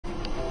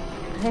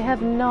I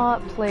have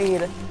not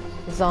played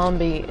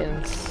Zombie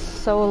in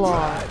so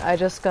long. I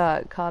just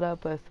got caught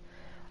up with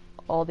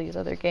all these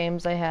other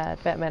games I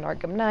had. Batman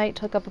Arkham Knight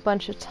took up a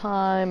bunch of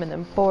time, and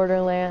then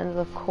Borderlands,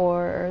 of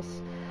course.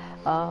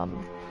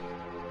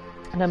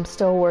 And I'm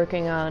still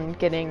working on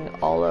getting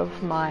all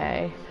of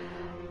my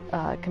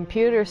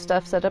computer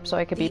stuff set up so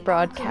I could be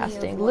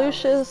broadcasting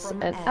Lucius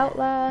and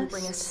Outlast.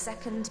 Bring a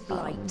second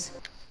blight.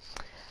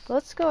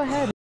 Let's go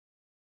ahead.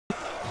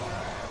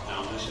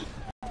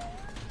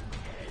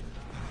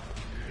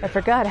 I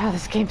forgot how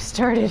this game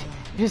started.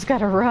 You just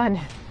gotta run.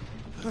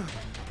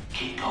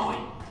 Keep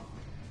going.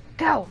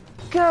 Go!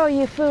 Go,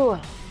 you fool!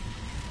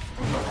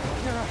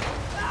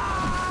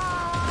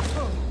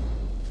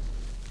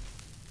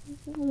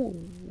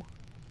 Ooh.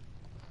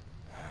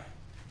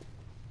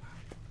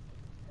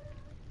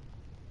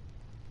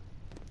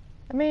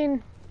 I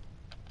mean,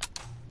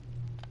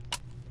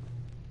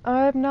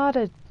 I'm not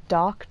a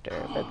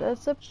doctor, but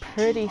that's a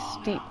pretty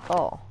steep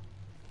fall.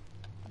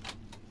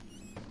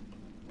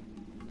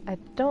 I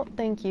don't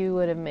think you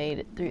would have made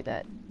it through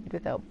that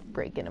without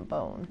breaking a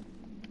bone.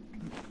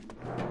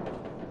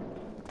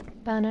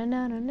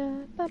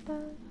 Ba-na-na-na-na-ba-ba.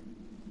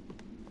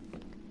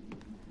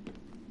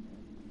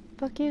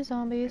 Fuck you,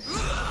 zombies.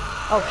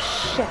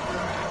 Oh, shit.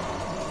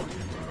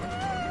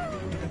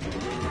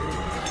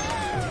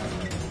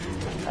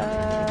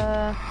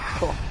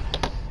 Cool.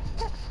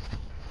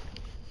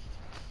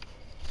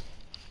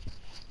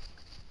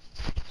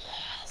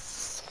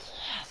 Yes,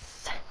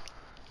 yes.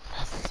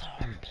 The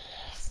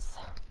zombies.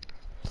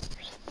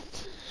 We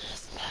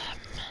seize them.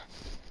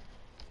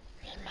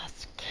 We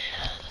must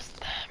kill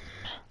them.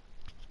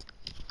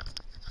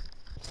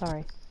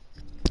 Sorry.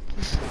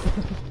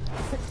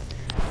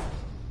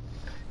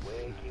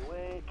 Wakey,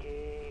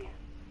 wakey.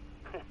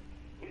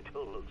 You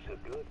don't look so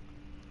good.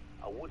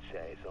 I would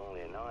say it's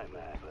only a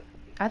nightmare, but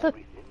I look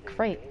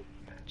great.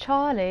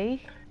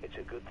 Charlie. it's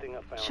a good thing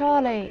I found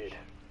Charlie. what I did.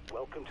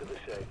 Welcome to the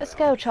safe Let's house.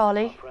 go,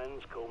 Charlie. My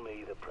friends call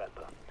me the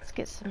prepper. Let's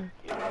get some.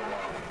 You know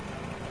why?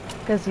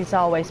 Because he's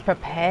always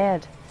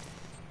prepared.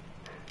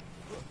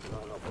 You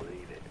might not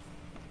believe it,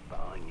 but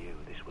I knew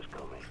this was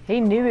coming. He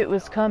knew it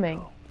was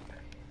coming.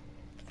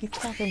 He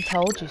fucking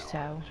told you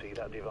so. See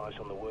that device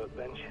on the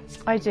workbench?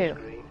 I do.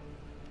 Screen?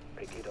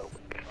 Pick it up.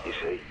 You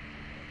see,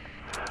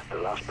 the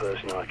last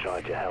person I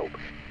tried to help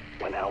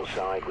went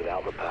outside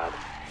without the pad.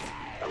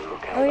 And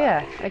look how Oh yeah,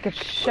 that ended. I could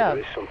But shove.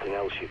 there is something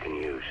else you can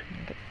use.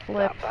 I could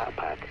flip. That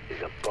backpack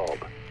is a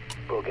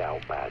bug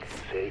out bag.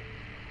 See?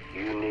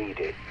 You need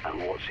it and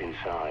what's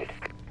inside.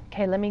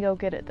 Okay, let me go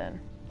get it then.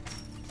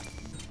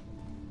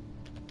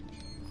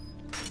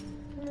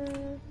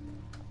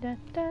 Da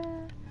da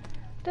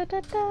da da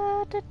da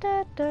da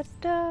da da da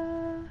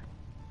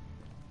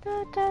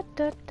da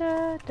da da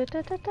da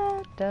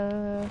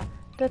da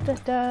da da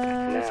da.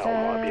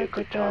 Now might be a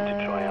good time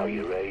to try out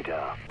your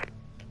radar.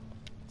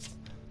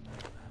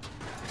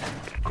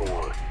 Go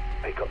on,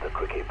 pick up the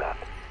cricket bat.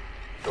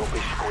 Don't be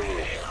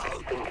squeamish.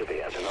 Think of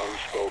it as an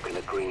unspoken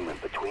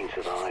agreement between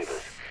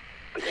survivors.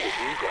 Because if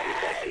you got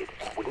infected,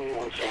 wouldn't you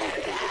want someone to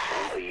do the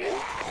same for you?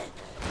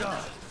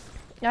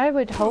 I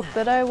would hope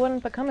that I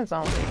wouldn't become a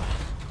zombie.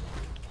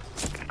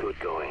 Good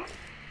going.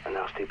 A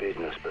nasty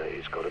business, but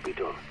it's got to be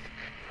done.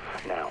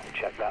 Now,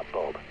 check that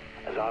bob.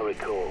 As I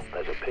recall,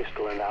 there's a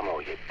pistol and ammo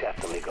you're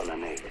definitely gonna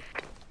need.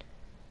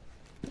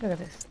 Look at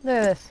this. Look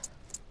at this.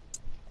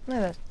 Look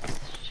at this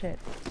shit.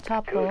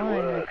 Top of the Good line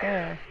right work.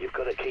 there. You've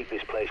got to keep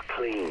this place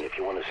clean if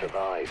you want to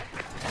survive.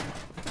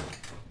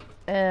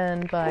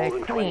 And by More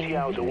than clean, 20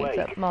 hours he means awake,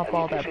 that mop and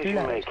all your that decision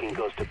blood. making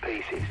goes to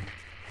pieces.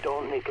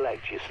 Don't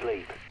neglect your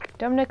sleep.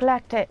 Don't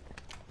neglect it.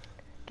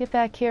 Get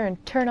back here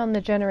and turn on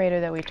the generator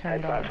that we Head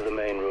turned back on. to the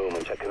main room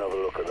and take another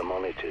look at the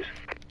monitors.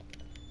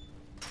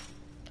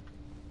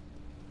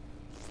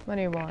 What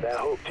do you want? They're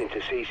hooked into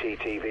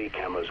CCTV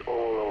cameras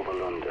all over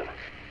London.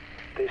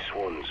 This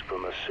one's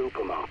from a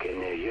supermarket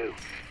near you.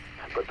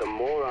 But the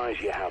more eyes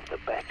you have, the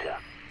better.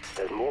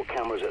 There's more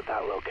cameras at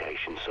that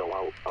location, so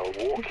I'll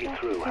walk you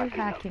through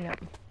hacking them.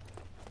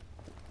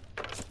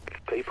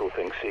 People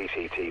think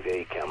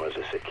CCTV cameras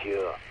are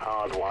secure,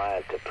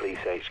 hardwired to police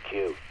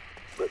HQ.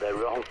 But they're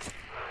wrong.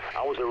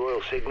 I was a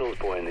Royal Signals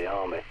boy in the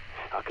army.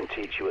 I can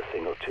teach you a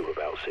thing or two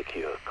about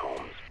secure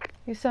comms.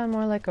 You sound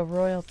more like a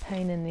royal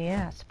pain in the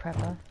ass,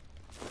 Prepper.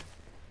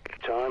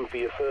 Time for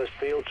your first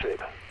field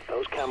trip.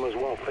 Those cameras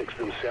won't fix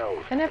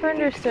themselves. I never You need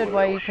to understood do a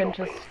why little you can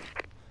shopping. just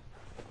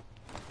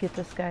get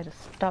this guy to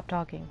stop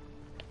talking.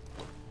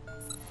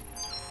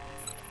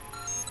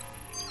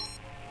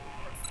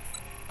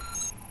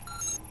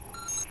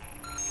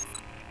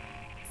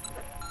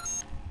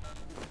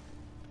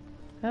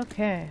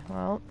 Okay,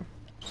 well,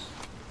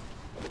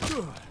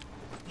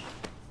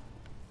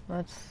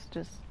 let's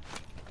just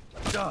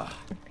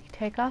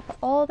take off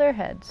all their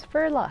heads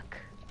for luck.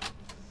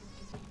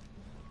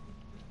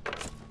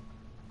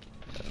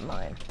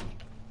 Mine.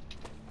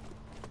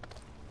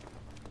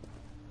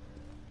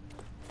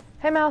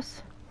 Hey,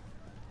 mouse.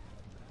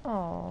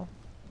 Oh,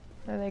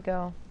 there they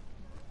go.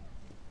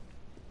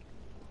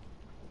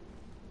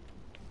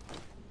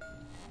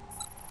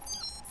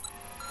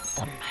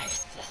 The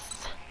mice.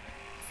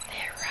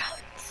 They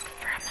runs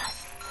from us.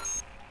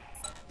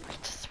 We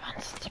just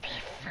wants to be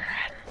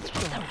friends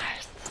with the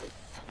mice.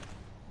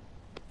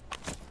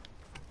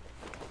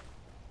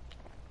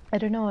 I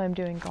don't know why I'm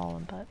doing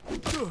Gollum, but...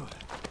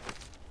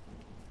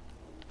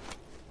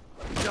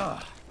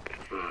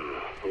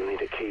 You'll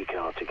need a key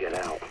card to get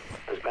out.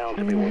 There's bound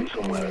to be one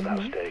somewhere at that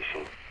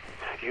station.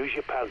 Use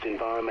your pad's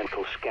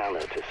environmental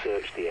scanner to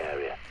search the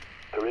area.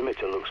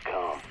 Perimeter looks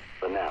calm,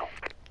 for now.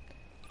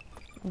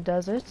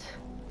 Does it?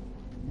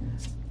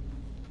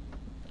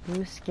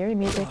 Ooh, scary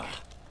music.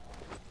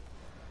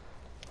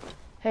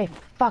 Hey,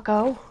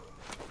 fucko!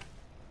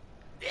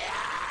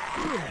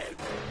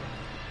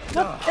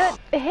 What?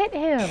 It hit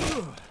him!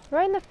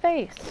 Right in the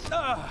face!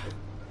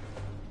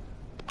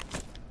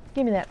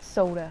 Give me that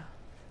soda.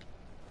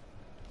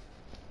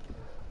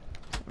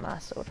 My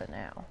soda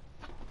now.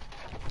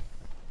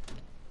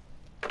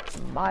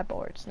 My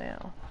boards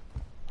now.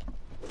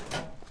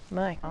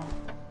 My. Oh.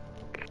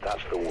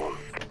 That's the one.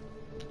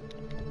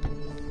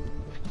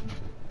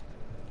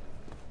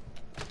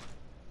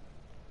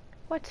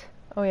 What?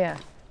 Oh yeah,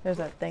 there's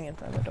that thing in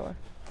front of the door.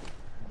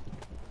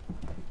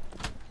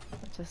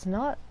 Which is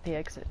not the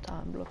exit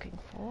I'm looking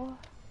for.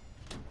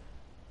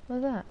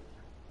 What's that?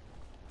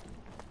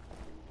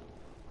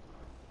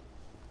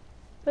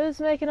 Who's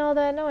making all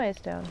that noise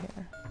down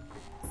here?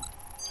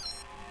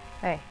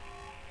 Hey.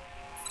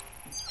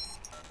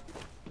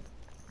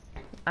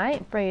 I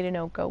ain't afraid of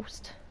no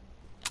ghost.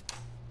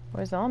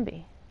 Or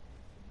zombie.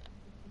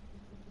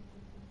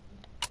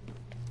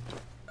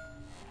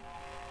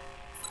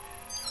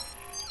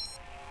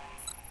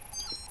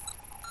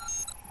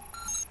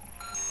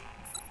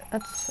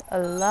 That's a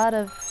lot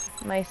of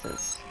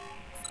mices.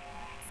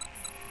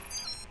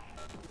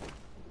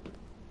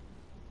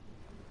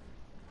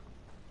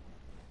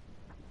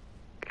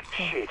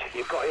 Shit,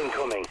 you've got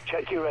incoming.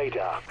 Check your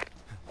radar.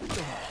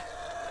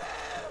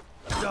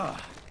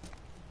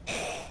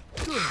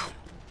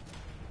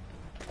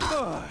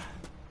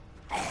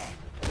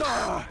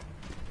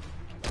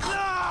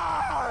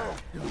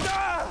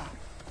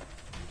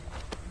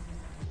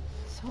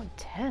 So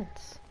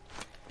intense.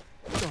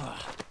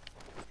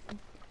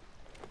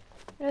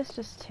 Let's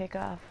just take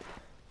off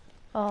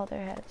all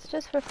their heads,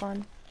 just for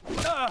fun.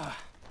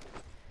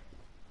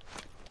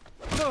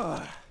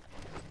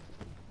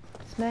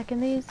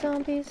 Smacking these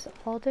zombies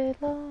all day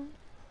long.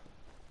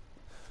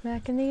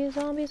 Smacking these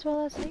zombies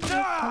while I sing this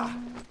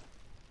song.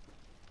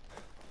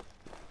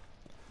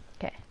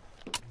 Okay.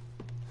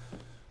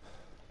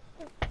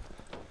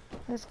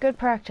 That's good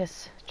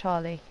practice,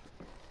 Charlie.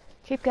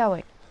 Keep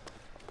going.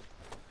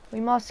 We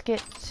must get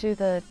to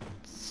the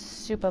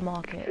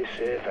supermarket. This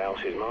safe house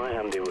is my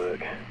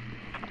handiwork.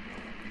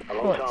 A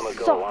long Well, time it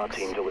ago, I sucks.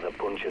 teamed up with a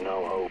bunch of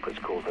no-hopers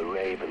called the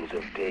Ravens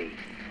of D.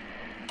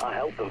 I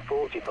helped them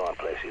fortify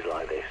places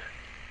like this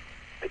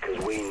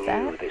because we knew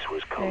That this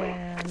was coming.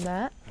 and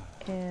that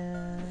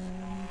and...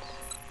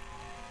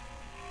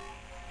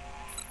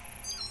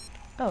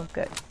 Oh,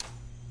 good.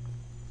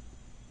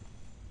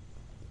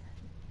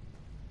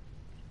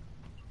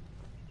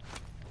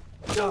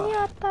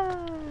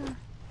 Yatta!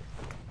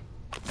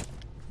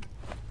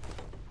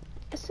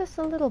 It's just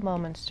the little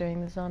moments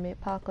during the zombie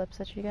apocalypse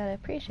that you gotta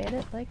appreciate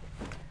it, like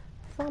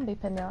zombie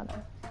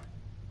pinata.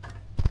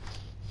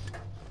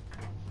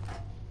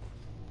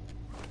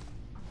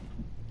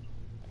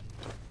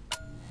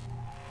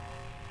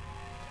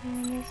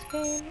 Playing this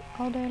game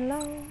all day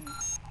long.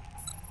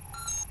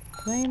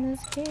 Playing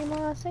this game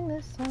while I sing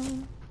this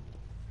song.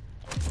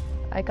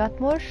 I got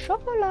more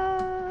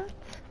chocolate.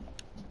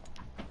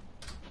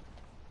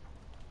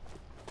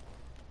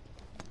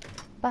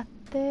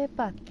 Batte,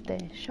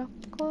 batte,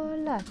 chocolate.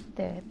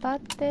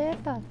 Batte,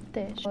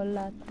 batte,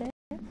 chocolate.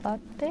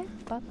 Batte,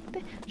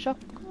 batte,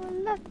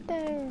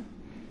 chocolate.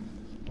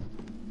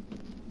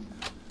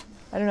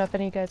 I don't know if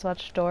any of you guys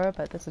watched Dora,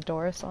 but there's a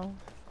Dora song.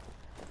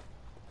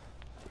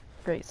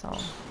 Great song.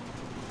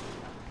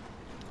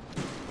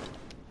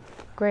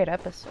 Great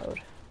episode.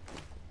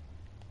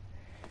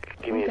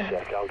 Give me a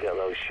sec, I'll get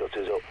those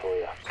shutters up for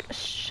you.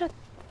 Shut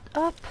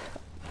up.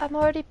 I'm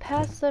already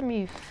past them,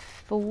 you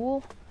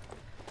fool.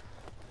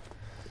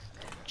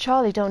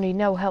 Charlie don't need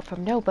no help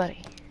from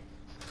nobody.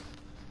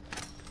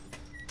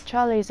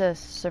 Charlie's a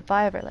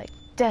survivor like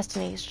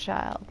Destiny's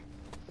Child.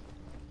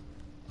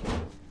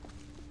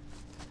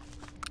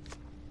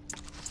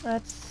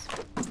 Let's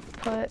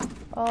put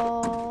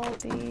all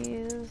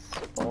these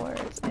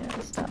boards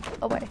and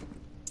stuff away.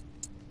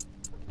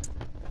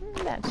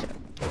 That's it.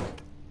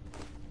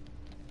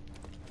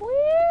 Woo!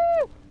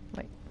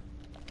 Wait.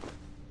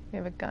 We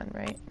have a gun,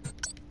 right?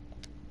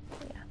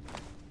 Yeah.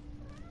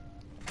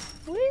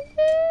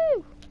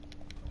 Woo!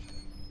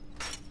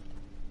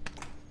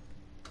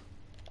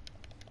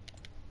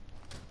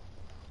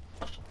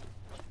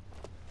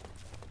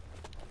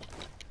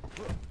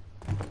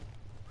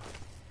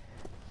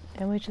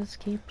 And we just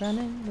keep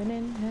running,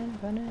 running,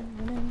 and running,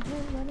 running,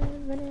 and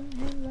running, running,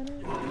 and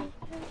running, running,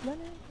 and running,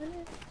 running,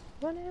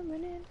 running,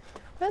 running,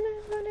 running,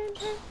 running,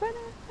 and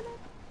running, running.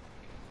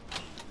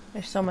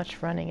 There's so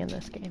much running in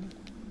this game.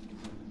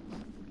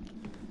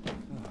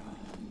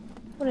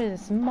 What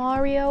is this,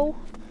 Mario?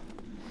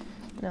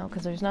 No,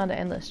 because there's not an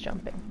endless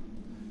jumping.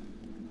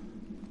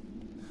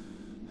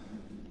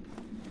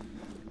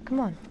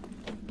 Come on.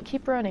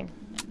 Keep running.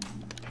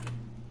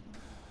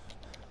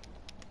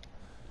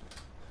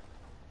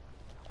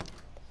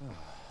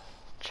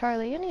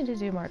 Charlie, you need to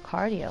do more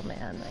cardio,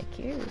 man. Like,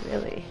 you're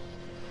really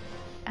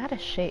out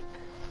of shape.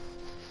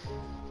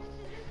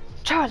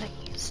 Charlie,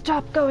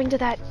 stop going to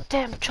that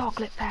damn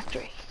chocolate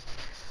factory.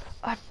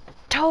 I've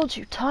told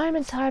you time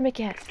and time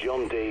again.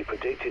 John Dee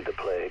predicted the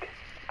plague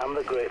and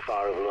the Great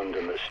Fire of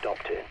London that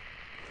stopped it.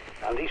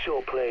 And he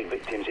saw plague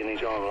victims in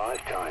his own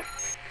lifetime.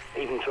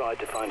 Even tried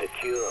to find a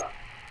cure,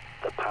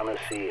 the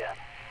panacea.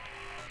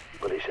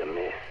 But it's a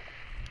myth.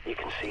 You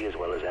can see as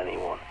well as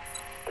anyone.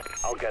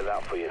 I'll get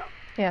that for you.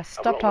 Yeah,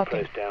 stop talking. I've locked the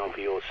place down for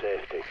your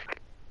safety.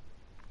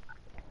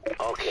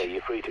 Okay,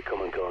 you're free to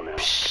come and go now.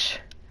 Psh,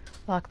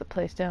 lock the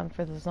place down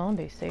for the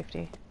zombie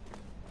safety.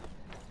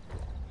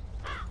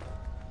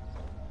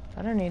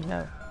 I don't need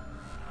no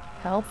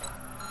help.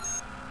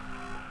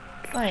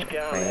 I ain't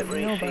Scan afraid of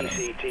every nobody.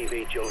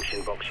 CCTV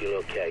junction box you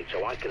locate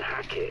so I can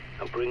hack it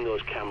and bring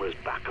those cameras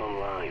back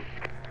online.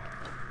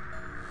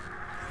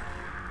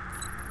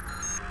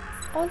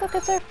 Oh, look,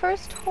 it's our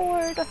first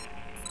horde.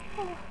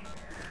 Oh,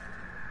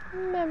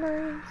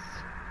 memories.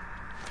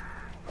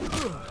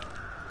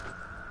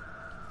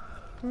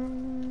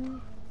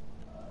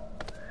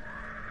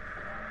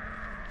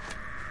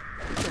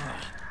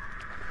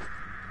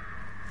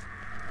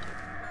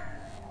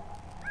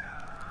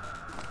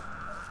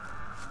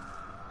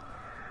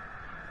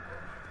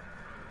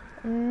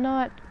 I'm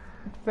not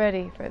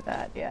ready for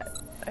that yet.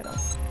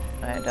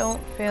 I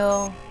don't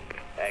feel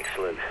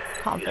Excellent.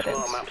 confident.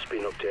 Your smart map's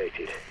been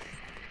updated.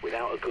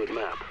 Without a good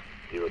map,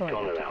 you're a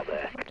goner out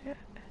there.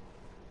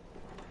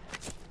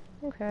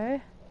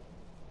 Okay.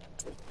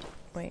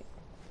 Wait.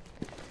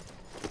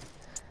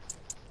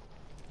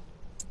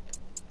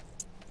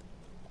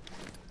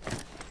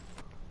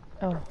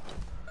 Oh.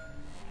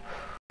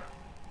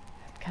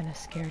 Kind of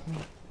scared me.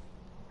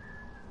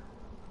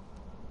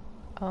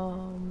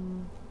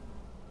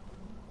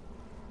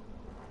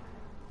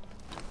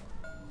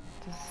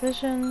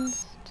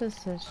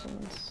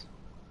 Decisions.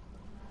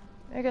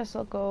 I guess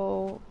I'll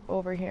go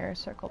over here,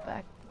 circle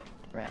back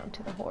around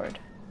to the horde.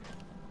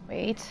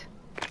 Wait.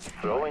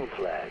 Throwing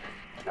flares.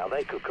 Now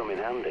they could come in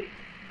handy.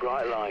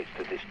 Bright lights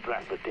to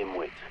distract the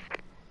dimwits.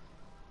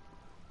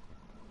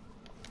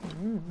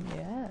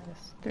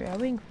 Yes.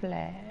 Throwing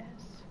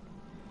flares.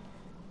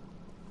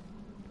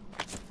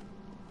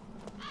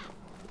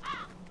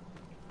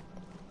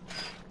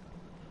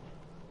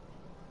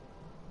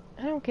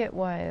 I don't get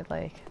why,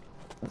 like,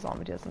 the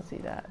zombie doesn't see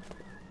that.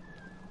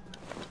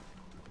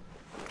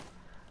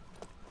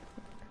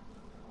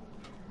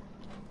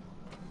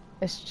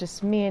 It's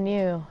just me and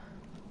you.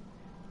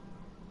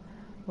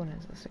 What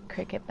is this, a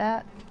cricket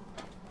bat?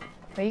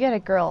 Well, you got a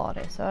girl on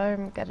it, so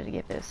I'm gonna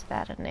give this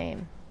bat a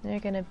name.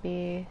 They're gonna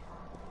be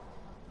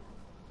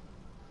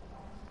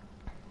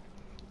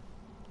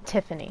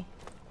Tiffany.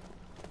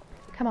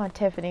 Come on,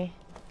 Tiffany.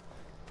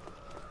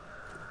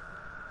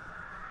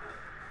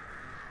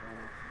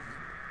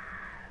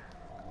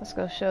 Let's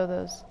go show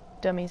those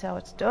dummies how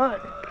it's done.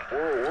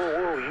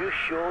 Whoa, you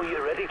sure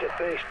you're ready to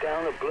face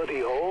down a bloody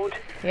horde?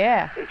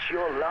 Yeah. It's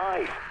your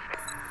life.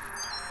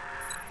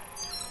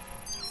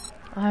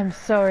 I'm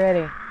so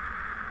ready.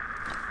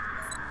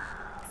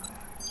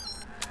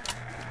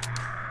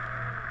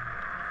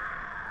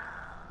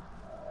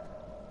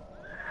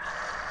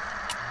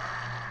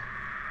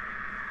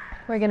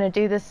 We're gonna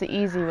do this the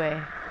easy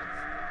way.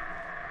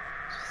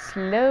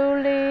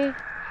 Slowly,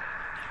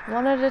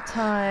 one at a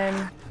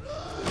time.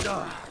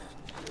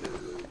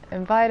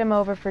 Invite him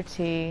over for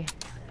tea.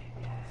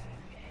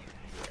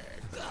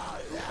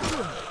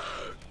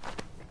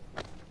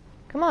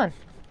 Come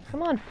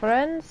on,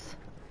 friends.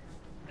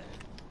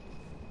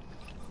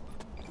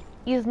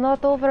 He's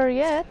not over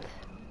yet.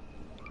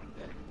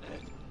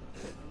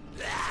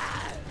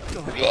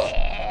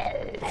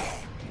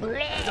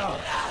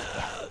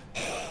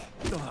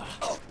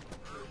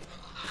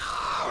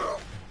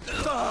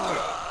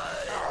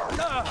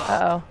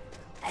 Uh-oh.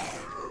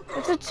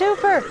 It's a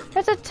twofer!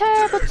 It's a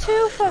terrible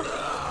twofer!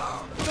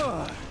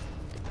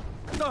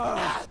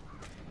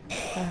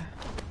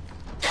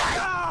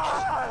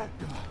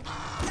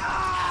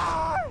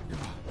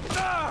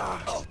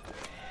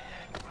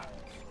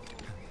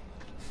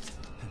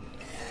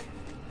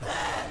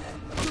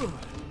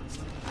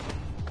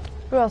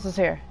 Who else is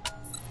here?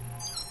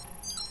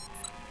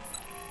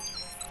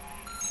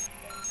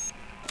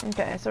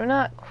 Okay, so we're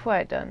not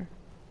quite done.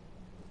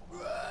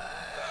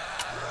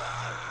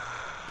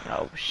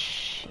 Oh,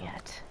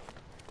 shit.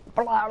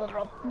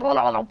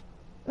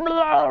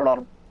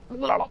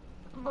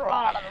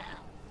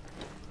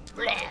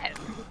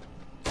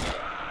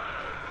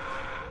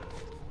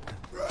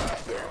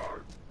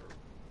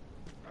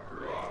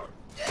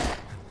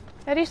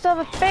 How do you still have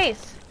a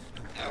face?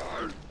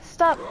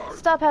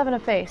 Stop having a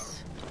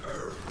face.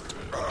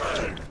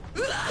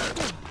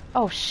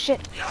 Oh,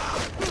 shit.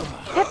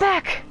 Get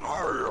back!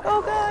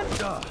 Oh,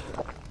 God.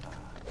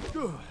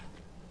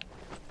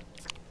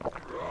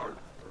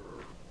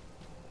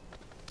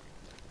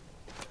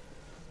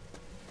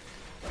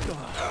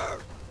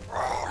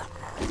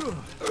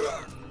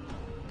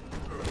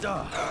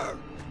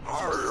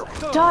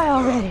 Die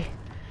already!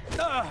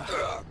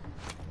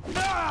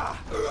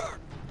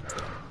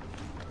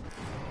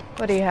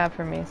 What do you have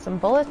for me? Some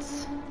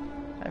bullets?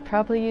 I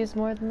probably use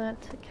more than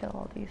that to kill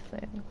all these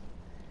things.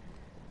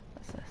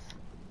 What's this?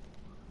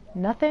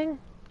 Nothing?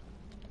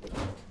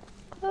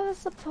 What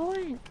was the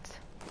point?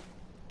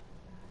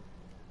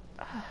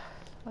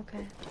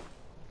 Okay.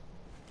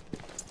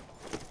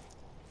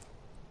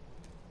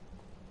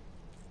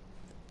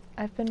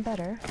 I've been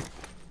better.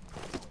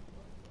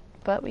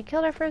 But we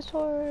killed our first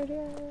horde,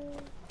 yay!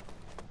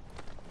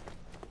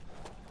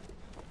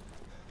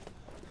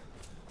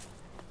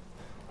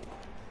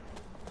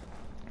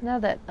 Now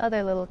that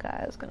other little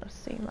guy is gonna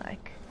seem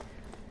like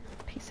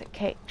a piece of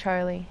cake,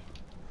 Charlie.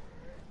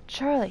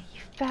 Charlie,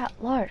 you fat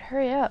lard,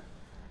 hurry up.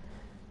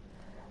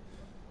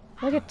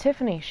 Look at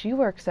Tiffany, she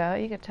works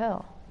out, you could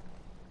tell.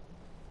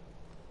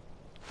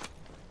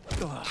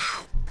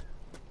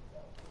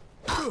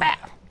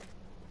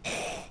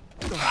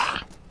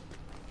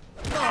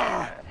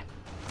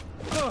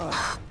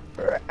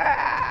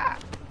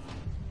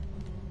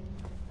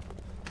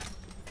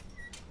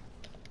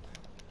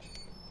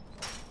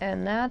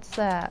 And that's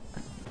that.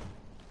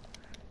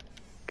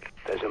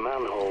 There's a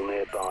manhole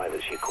nearby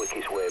that's your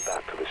quickest way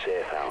back to the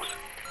safe house.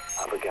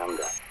 Have a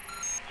gander.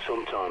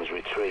 Sometimes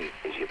retreat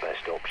is your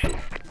best option.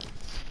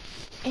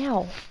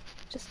 Ow!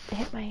 Just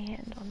hit my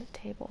hand on the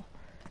table.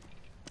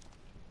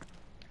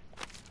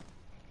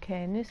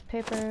 Okay,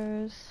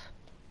 newspapers.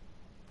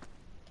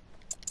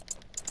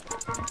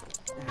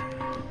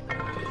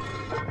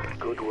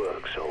 Good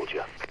work,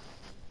 soldier.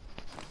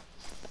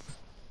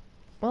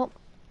 Well,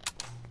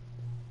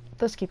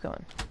 let's keep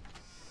going.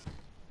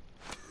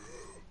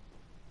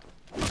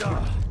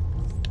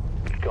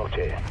 Got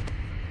it.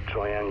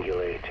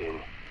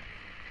 Triangulating.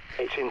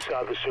 It's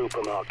inside the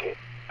supermarket.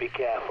 Be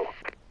careful.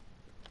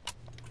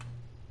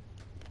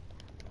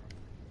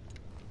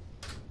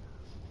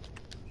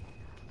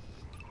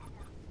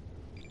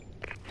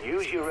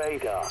 Use your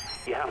radar.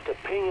 You have to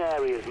ping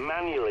areas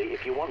manually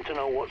if you want to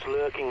know what's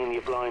lurking in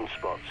your blind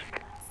spots.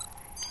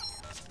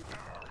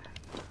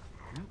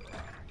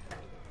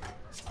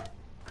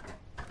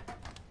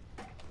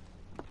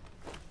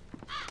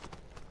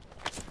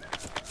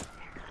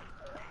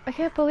 I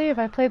can't believe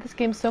I played this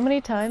game so many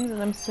times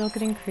and I'm still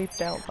getting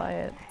creeped out by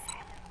it.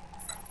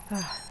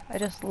 I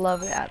just love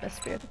the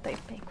atmosphere that they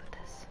make with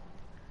this.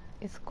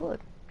 It's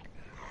good.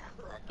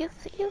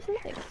 It's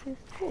nice.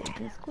 It's good.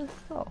 It's good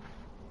stuff.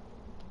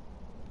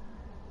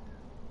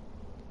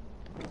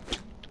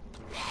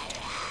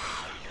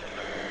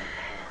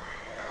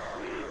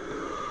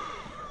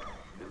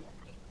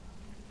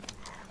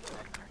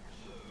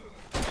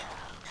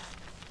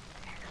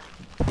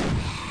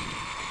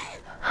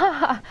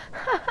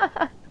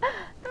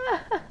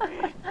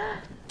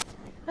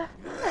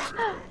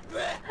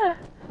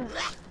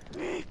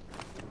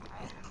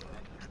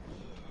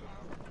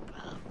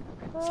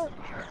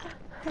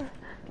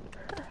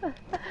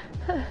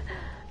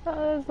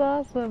 Oh, that's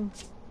awesome.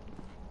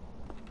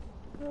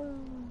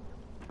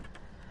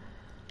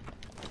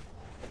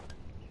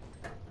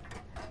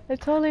 I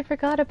totally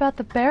forgot about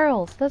the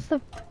barrels. That's the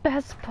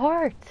best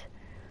part.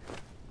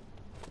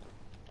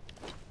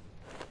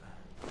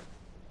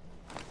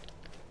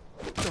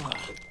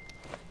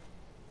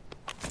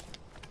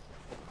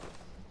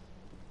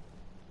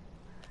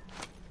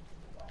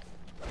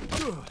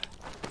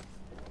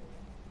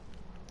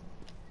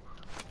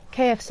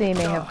 KFC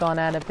may have gone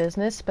out of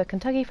business, but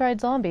Kentucky Fried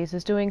Zombies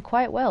is doing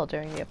quite well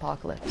during the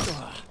apocalypse.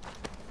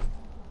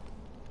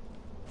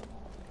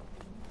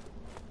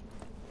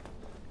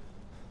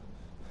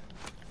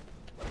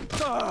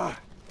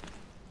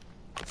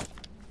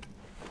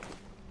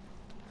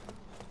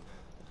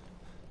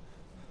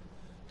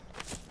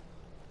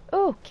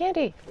 Ooh,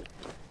 candy!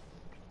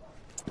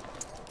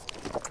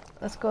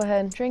 Let's go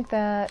ahead and drink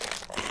that.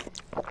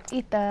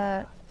 Eat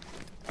that.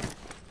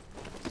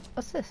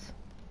 What's this?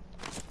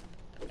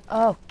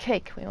 Oh,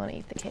 cake. We want to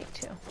eat the cake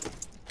too.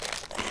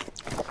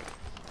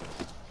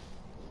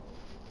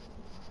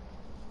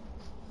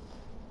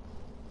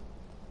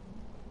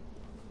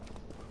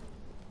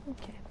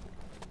 Okay.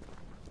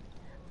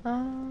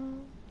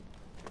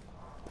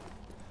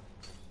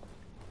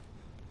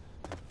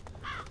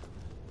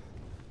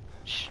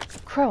 Shh,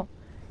 Crow.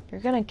 You're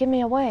gonna give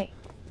me away.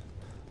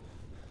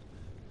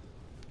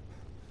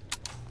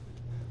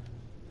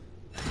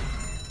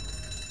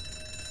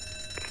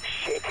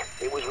 Shit,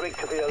 it was rigged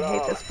to the alarm. I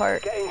hate this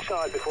part. Get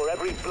inside before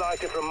every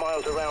blighter from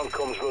miles around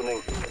comes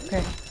running.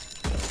 Okay.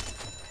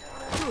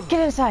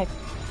 Get inside.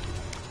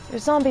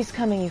 There's zombies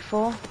coming, you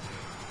fool.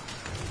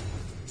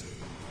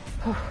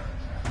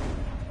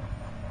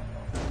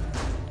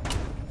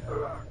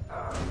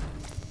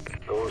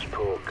 Those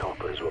poor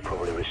coppers were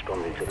probably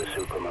responding to the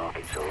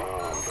supermarket's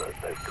alarm, but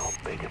they've got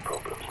bigger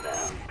problems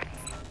now.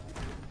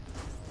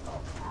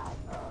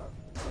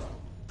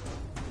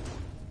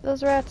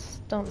 Those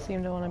rats don't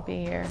seem to want to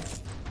be here.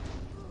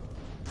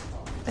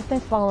 I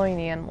think following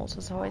the animals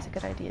is always a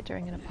good idea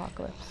during an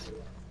apocalypse.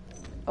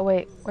 Oh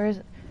wait, where is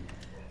it?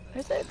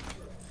 Where's it?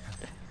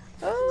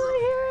 Oh, I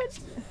hear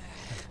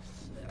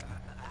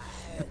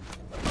it!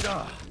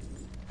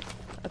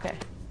 Okay.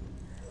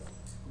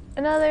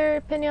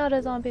 Another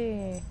pinata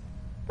zombie.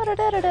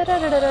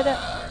 Ba-da-da-da-da-da-da-da-da.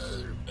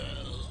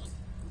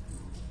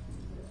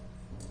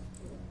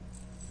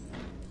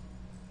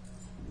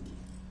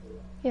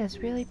 He has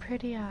really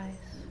pretty eyes.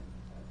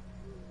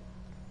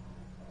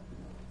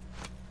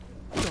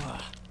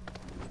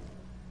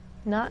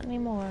 Not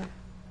anymore.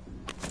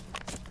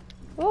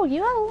 Oh,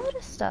 you got a lot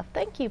of stuff.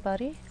 Thank you,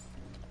 buddy.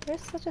 You're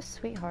such a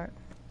sweetheart.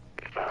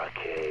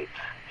 Barricades.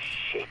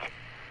 Shit.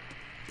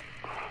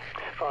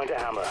 Find a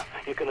hammer.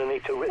 You're gonna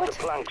need to rip the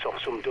planks off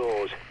some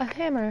doors. A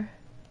hammer?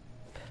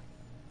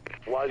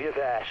 While you're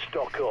there,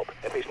 stock up.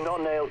 If it's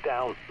not nailed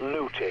down,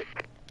 loot it.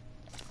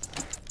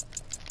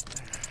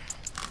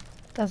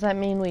 Does that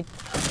mean we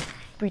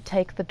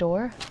take the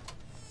door?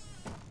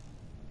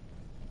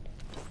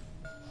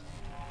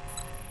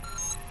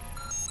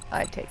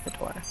 I take the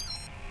door.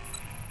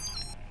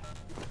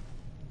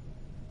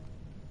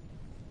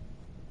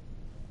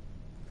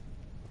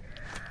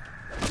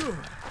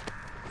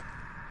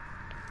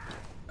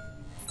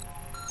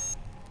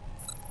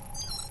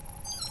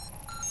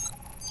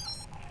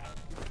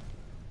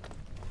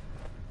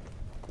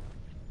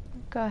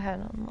 Go ahead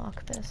and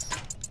unlock this.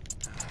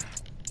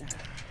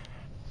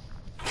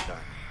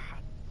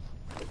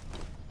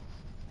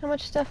 How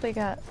much stuff we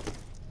got?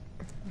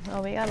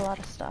 Oh, we got a lot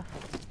of stuff.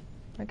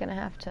 We're gonna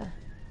have to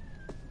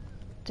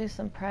do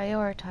some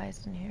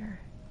prioritizing here.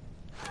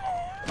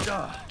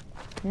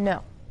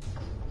 No.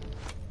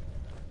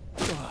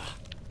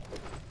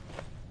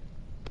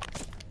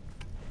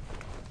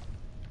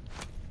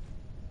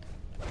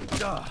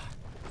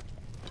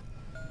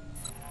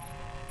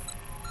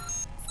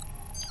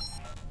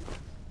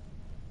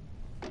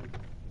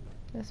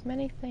 There's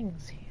many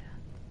things here.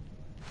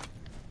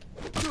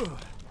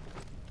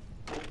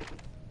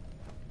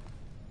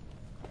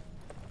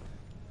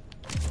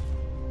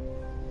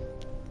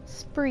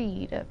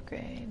 Speed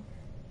upgrade.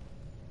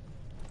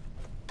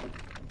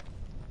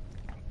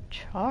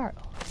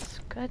 Charles,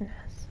 goodness.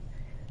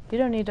 You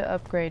don't need to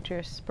upgrade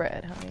your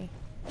spread, honey.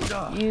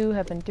 You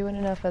have been doing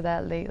enough of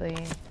that lately.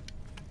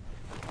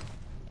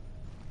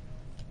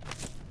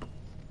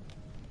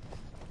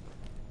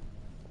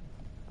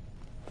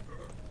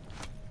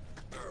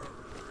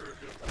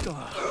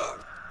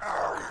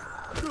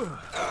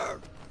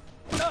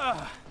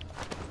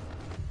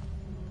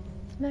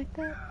 Smack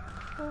that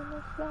on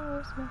the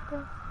floor, smack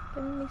that.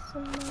 Give me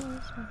some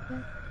more, smack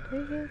that. Do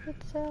you get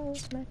so?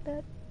 Smack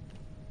that.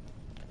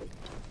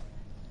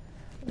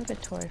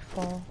 Inventory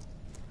full.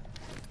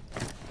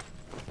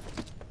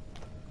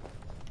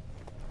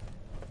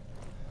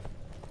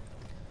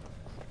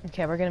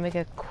 Okay, we're gonna make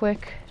a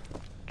quick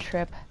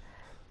trip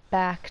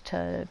back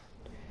to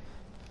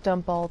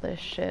dump all this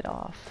shit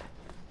off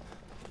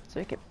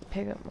so we can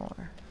pick up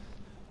more.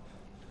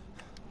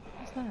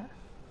 What's that?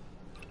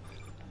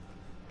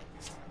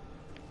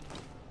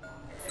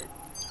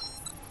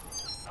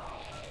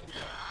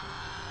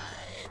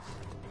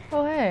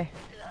 Oh hey,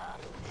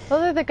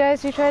 those are the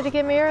guys who tried to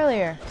get me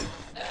earlier.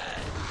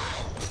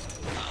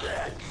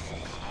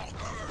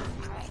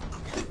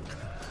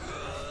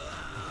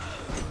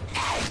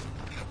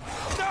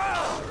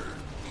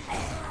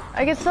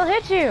 I can still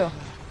hit you.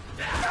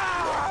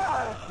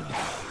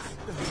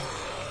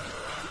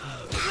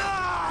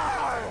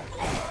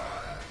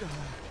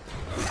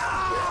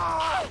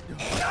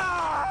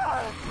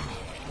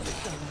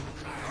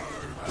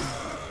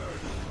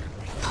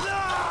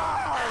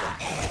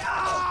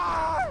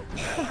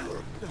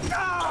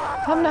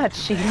 I'm not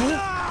cheating.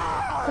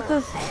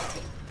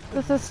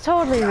 This is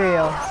totally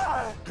real.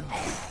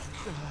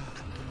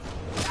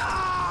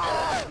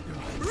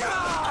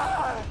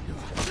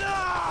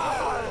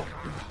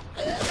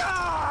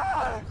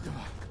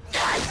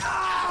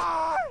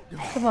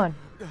 Come on.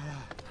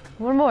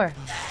 One more.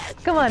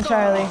 Come on,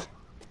 Charlie.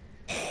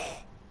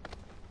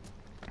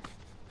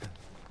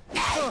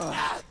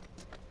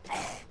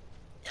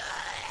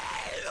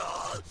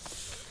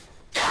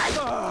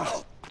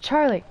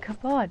 Charlie, come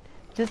on.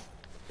 Just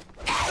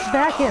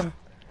back him.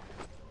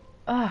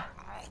 Ah.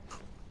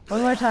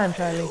 One more time,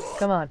 Charlie.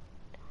 Come on.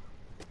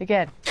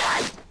 Again.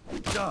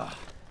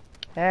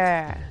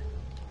 There.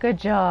 Good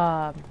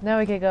job. Now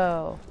we can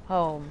go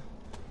home.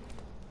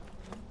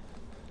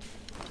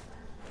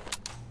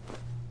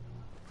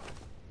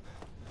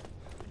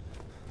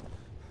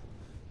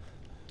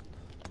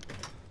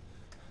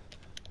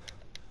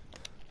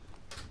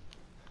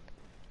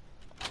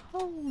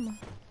 Home.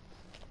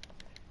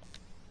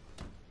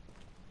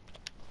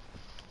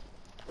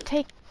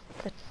 Take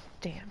the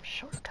damn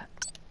shortcut.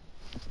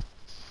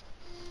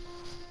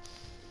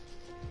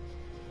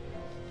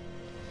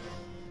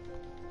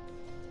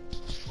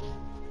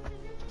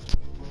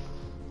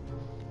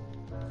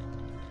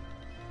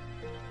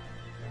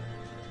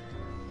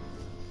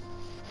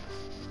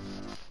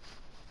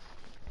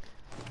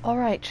 All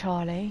right,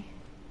 Charlie.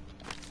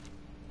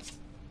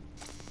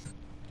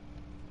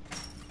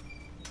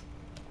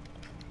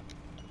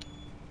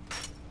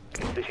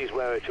 This is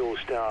where it all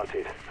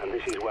started, and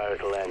this is where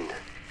it'll end.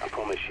 I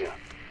promise you.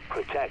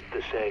 Protect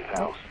the safe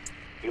house.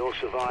 Your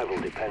survival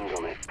depends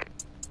on it.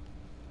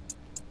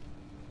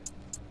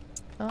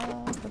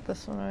 Put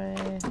this one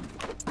away.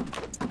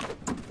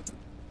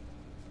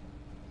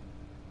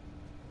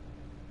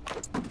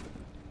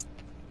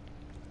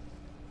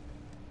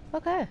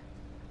 Okay.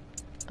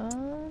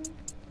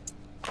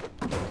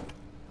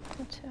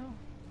 Me too.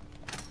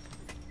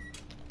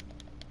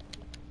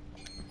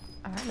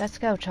 Alright, let's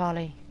go,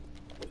 Charlie.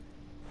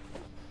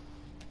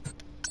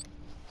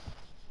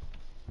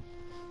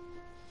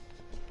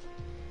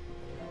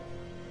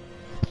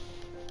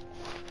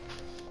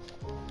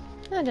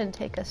 That didn't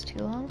take us too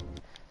long.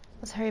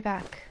 Let's hurry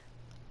back.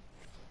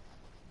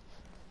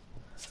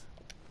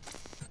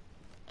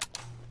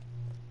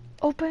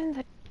 Open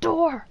the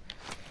door!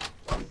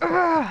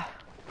 Ugh.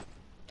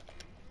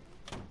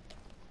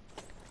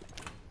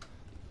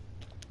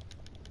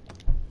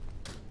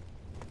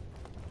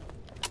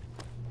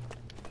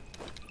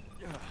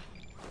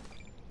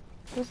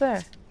 Who's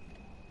there?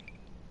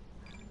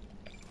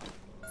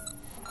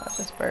 Oh,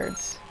 just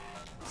birds.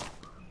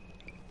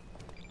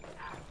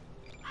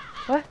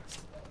 What?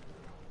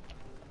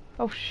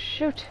 Oh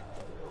shoot!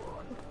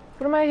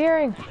 What am I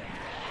hearing?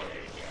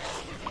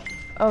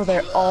 Oh,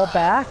 they're all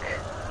back?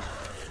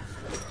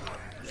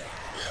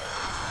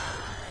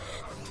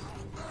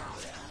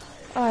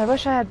 Oh, I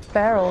wish I had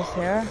barrels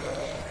here.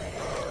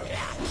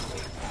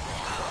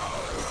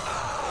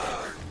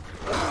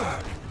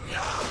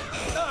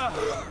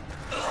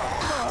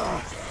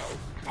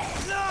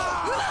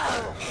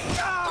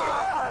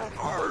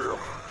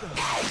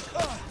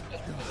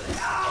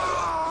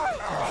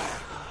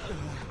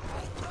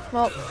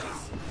 Well,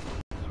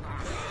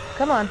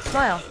 come on,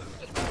 smile.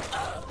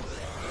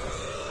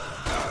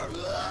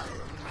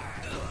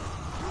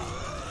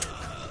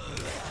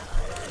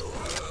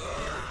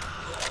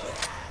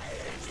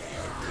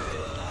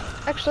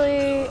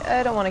 Actually,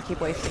 I don't want to keep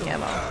wasting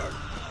ammo.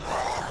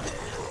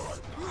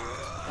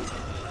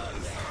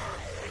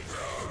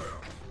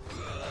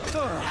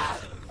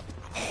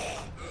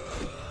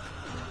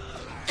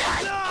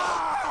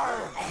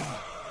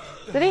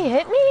 Did he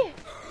hit me?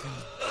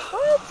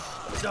 What?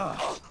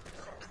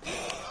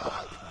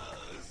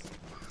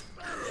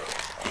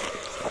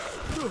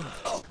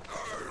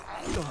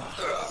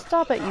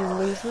 Stop it, you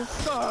losers.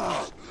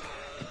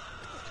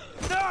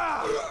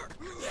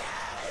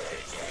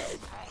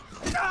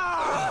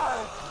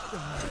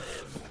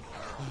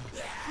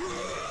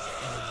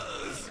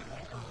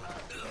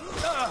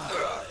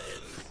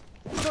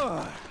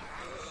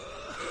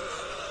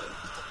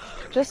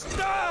 Just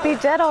be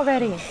dead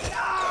already.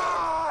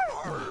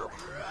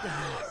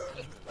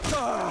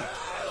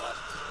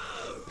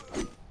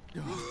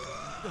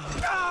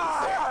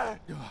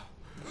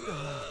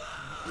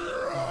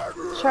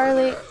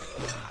 Charlie.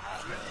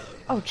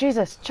 Oh,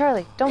 Jesus.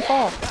 Charlie, don't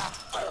fall.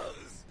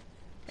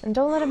 And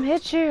don't let him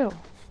hit you.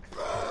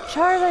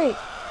 Charlie,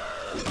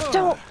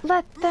 don't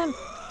let them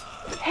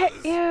hit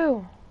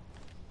you.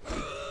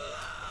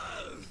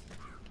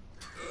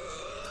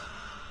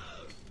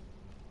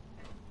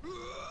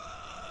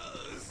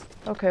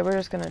 Okay, we're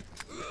just gonna...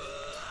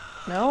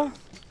 No?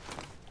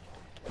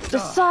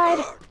 Decide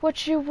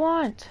what you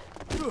want.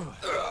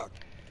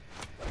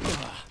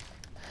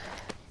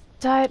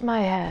 Die at my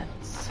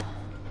hands.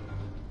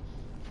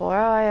 For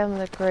I am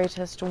the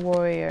greatest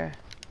warrior.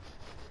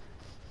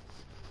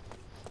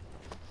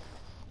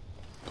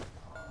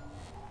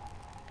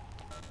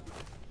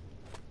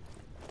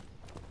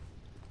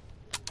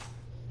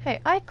 Hey,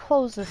 I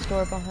closed this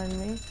door behind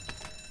me.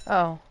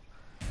 Oh.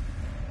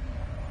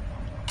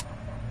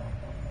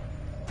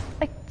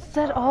 I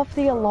set off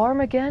the alarm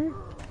again?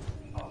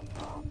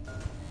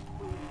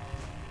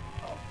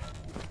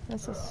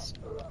 That's the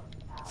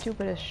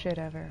stupidest shit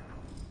ever.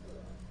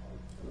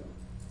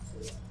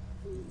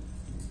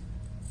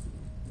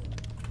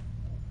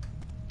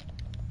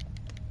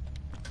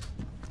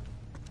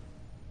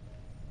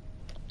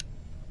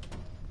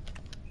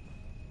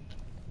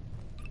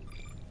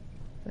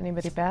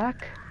 Anybody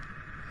back?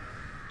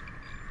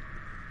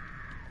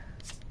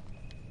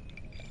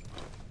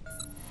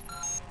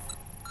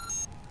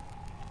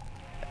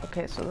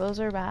 Okay, so those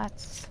are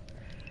rats.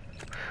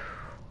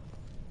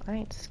 I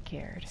ain't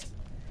scared.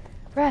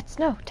 Rats,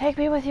 no! Take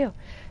me with you!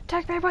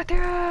 Take me with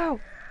you!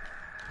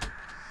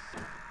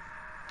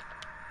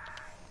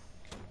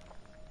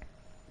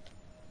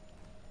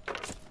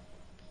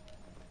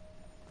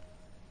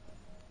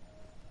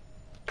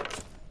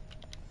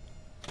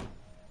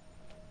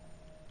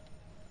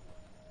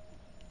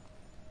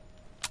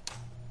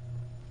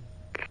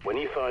 When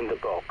you find the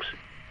box,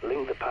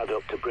 link the pad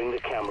up to bring the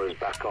cameras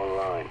back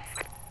online.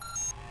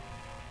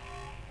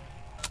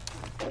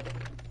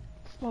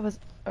 What was...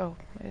 Oh,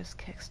 I just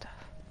kicked stuff.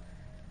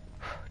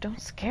 Don't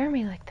scare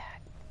me like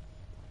that.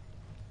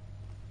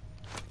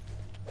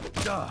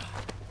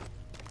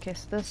 Okay,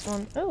 so this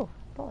one... Oh,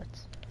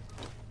 bullets.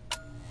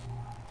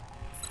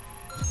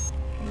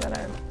 We got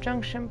our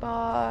junction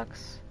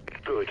box.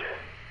 Good.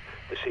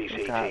 The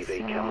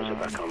CCTV cameras are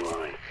back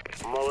online.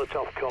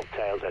 Molotov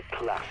cocktails are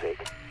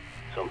classic.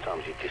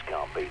 Sometimes you just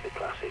can't beat the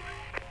classics.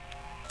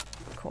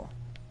 Cool.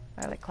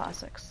 I like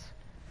classics.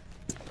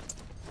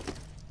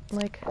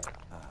 Like...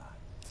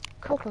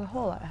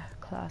 Coca-Cola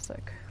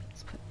classic.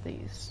 Let's put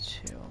these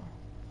two.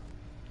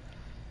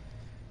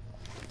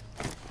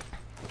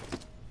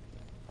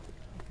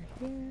 Over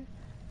here.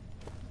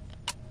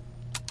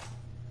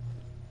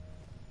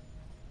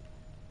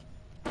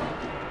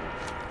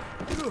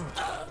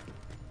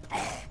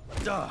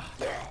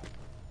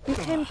 You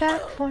came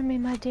back for me,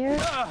 my dear.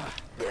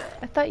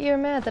 I thought you were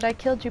mad that I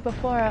killed you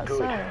before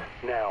outside.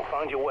 Good. Now,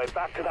 find your way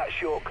back to that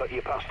shortcut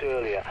you passed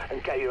earlier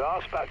and get your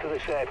ass back to the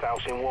safe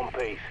house in one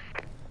piece.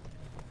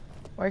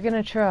 We're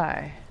gonna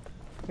try.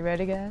 You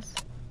ready, guys?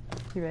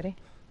 You ready?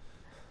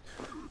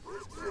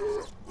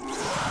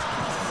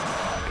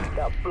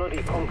 That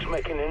bloody punk's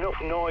making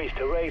enough noise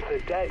to raise the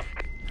dead.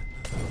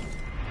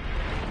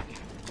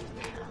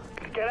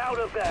 Get out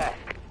of there!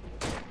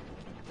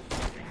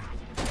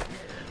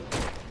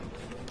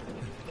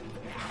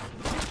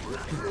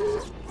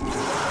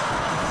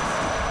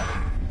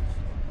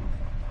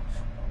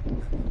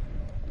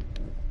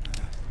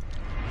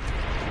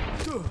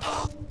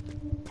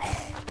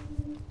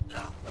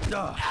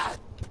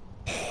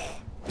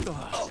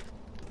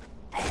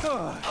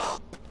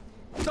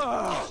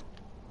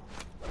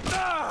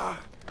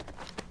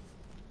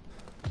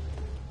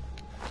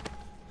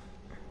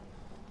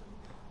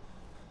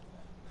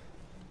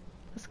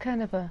 It's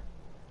kind of a...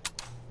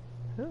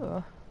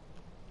 Ooh.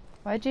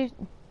 Why'd you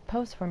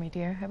pose for me,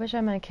 dear? I wish I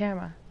had my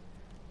camera.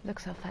 You look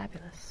so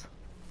fabulous.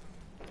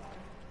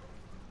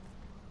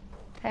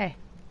 Hey.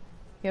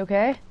 You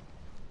okay?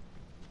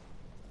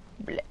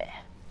 Bleh.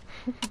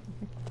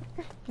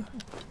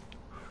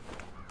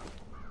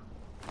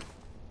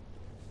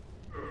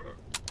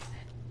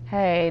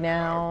 Hey,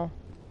 now.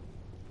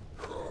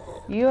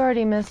 You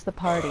already missed the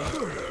party.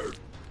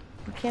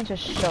 You can't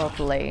just show up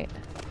late.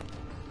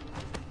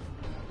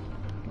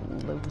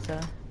 Loser.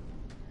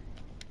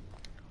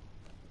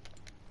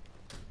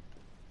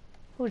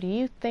 Who do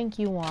you think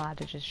you are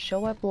to just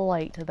show up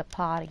late to the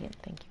party and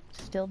think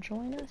you'd still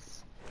join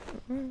us?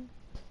 Mm-mm.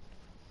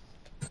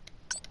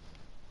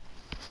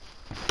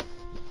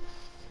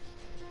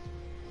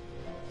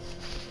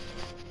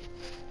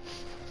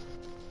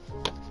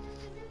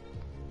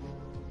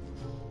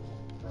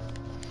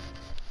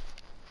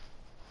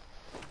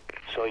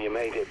 So you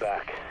made it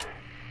back.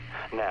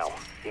 Now,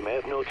 you may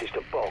have noticed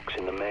a box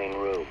in the main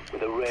room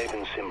with a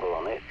raven symbol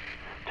on it.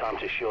 Time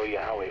to show you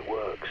how it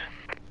works.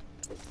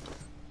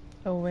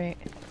 Oh, wait.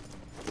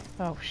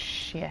 Oh,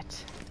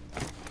 shit.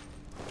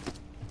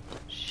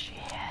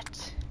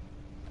 Shit.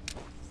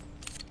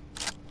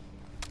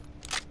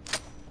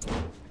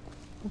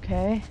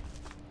 Okay.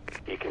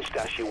 You can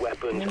stash your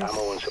weapons,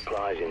 ammo and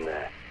supplies in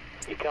there.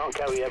 You can't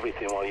carry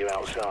everything while you're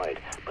outside,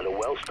 but a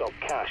well-stocked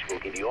cache will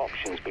give you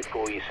options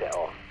before you set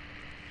off.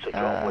 So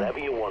drop whatever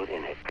you want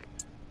in it.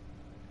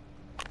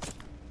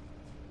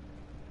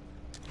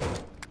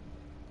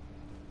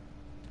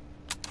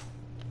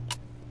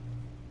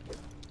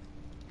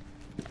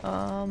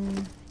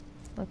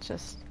 Let's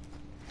just...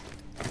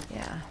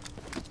 Yeah.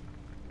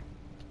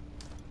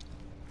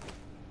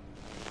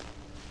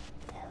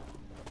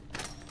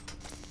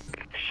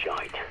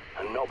 Shite.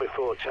 And not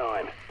before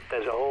time.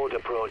 There's a horde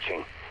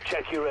approaching.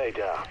 Check your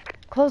radar.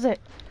 Close it.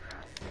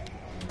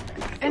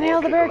 And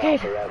nail the It won't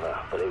keep them barricade. out forever,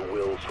 but it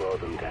will slow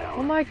them down.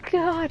 Oh my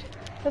god.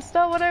 That's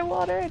not what I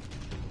wanted.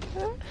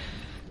 Where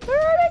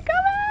are they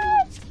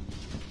coming?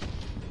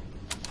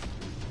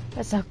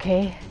 That's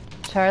okay.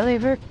 Charlie,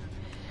 we're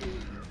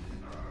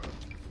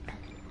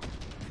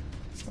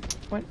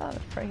not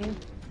afraid.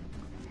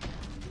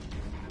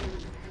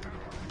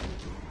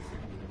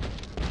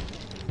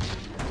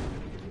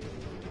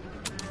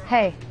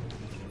 Hey.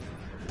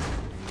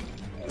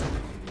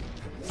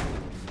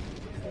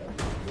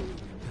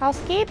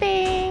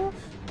 Housekeeping!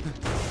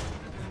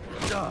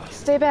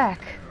 Stay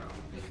back.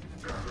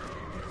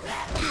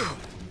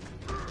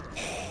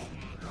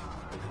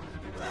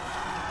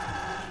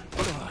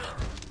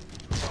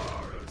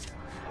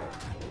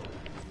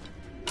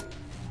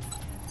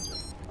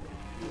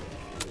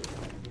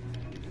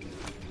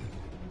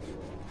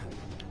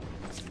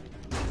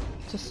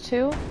 Just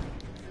two?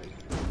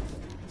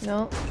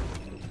 No.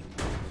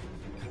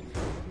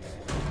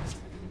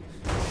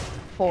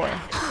 4.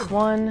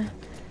 1,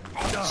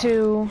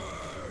 2,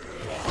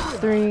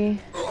 3.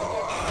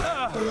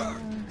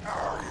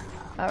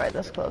 Alright,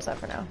 let's close that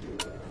for now.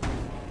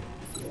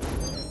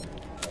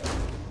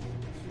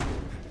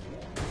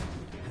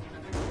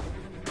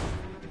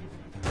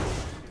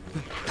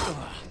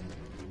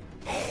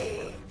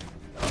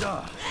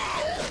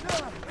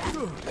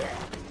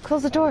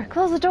 Close the door!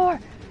 Close the door!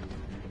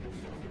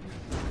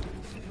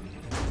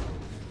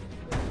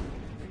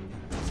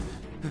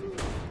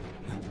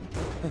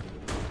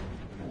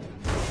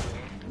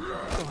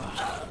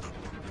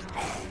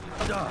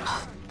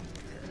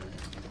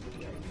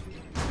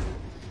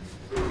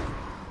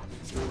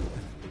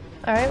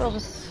 Alright, we'll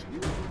just...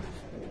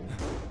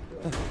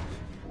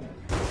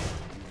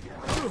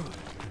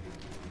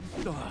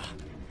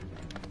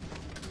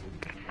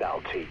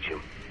 That'll teach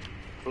them.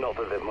 Not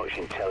that they've much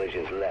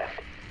intelligence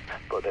left,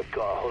 but they've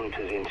got a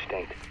hunter's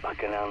instinct,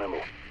 like an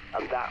animal.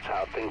 And that's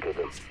how I think of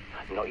them.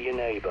 Not your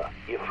neighbor,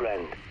 your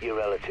friend, your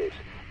relatives.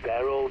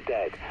 They're all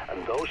dead,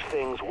 and those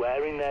things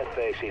wearing their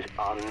faces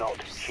are not Son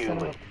of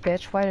human. a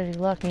bitch, why did he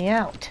lock me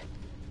out?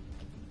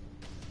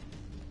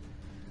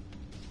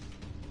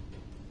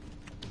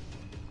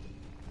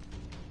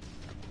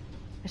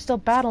 There's still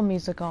battle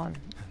music on.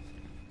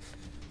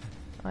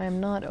 I am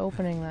not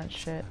opening that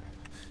shit.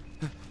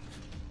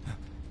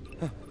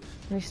 And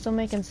he's still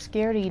making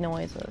scaredy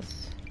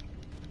noises.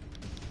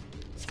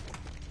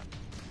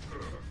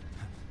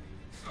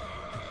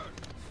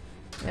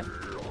 Yep,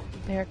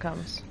 here it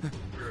comes.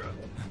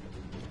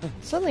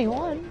 It's only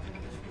one.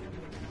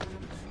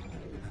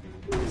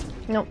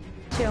 Nope,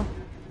 two.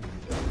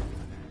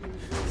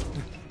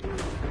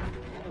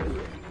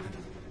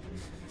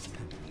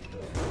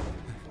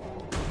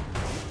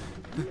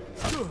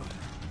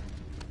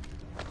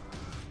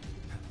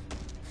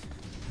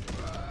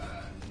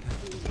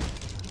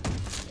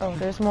 Oh,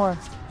 there's more.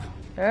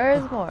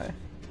 There's more.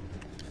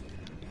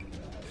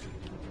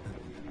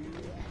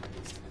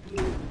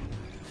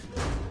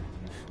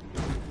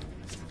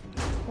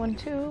 One,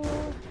 two.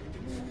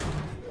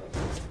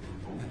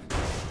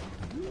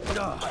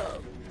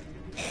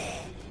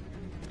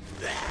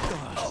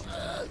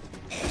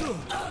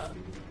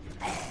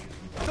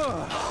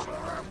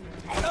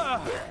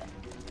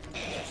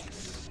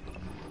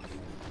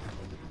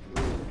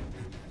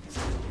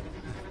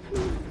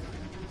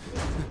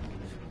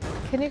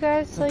 Can you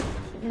guys, like,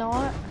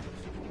 not?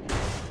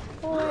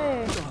 Go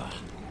away.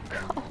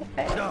 Go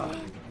away.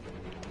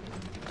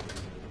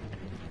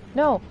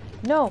 No,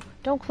 no,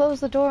 don't close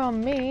the door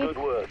on me. Good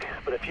work,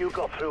 but if you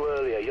got through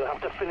earlier, you'll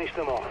have to finish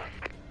them off.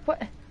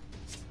 What?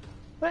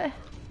 What?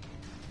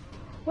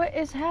 What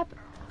is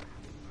happening?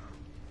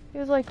 He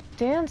was, like,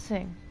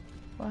 dancing.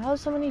 Well, how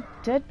so many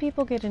dead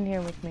people get in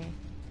here with me?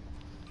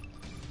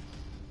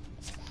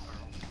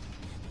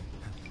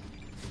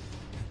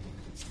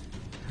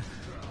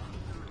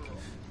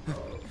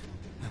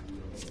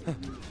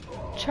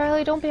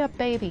 Charlie, don't be a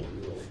baby.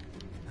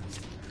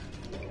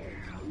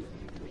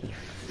 You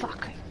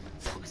fucking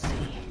pussy.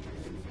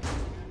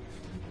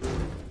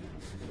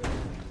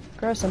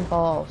 Grow some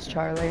balls,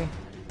 Charlie.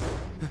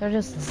 They're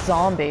just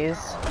zombies.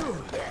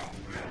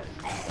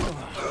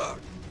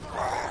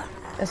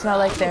 It's not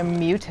like they're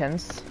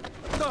mutants.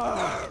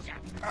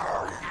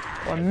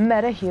 Or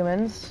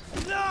metahumans.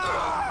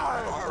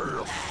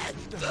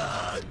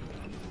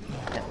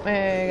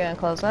 We're gonna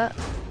close that.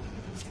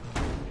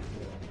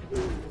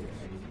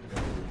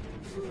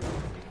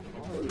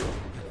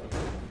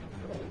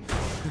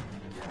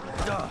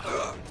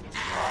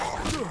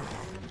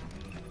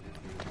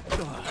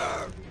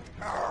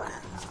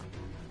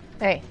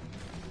 Hey,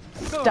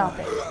 stop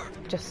it.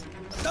 Just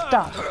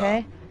stop,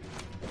 okay?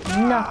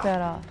 Knock that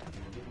off.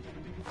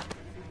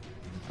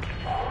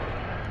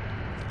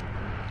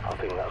 I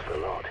think that's the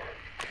lot.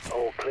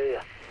 All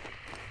clear.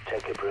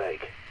 Take a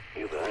break.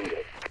 You've earned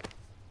it.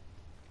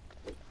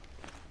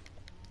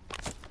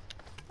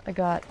 I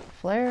got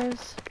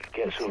flares.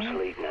 Get some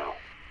sleep now.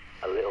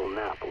 A little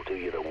nap will do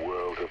you the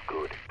world of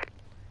good.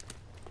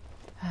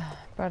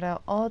 Brought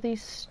out all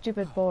these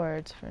stupid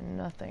boards for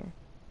nothing.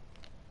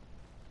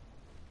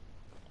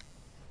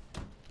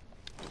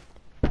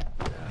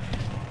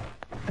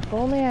 If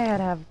only I had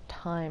have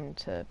time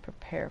to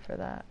prepare for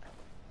that.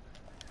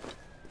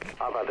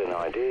 I've had an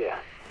idea.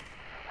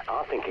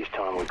 I think it's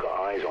time we got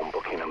eyes on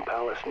Buckingham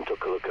Palace and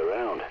took a look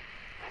around.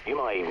 You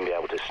might even be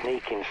able to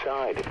sneak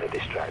inside if they're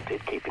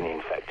distracted, keeping the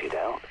infected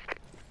out.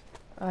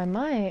 I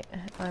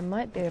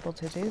might be able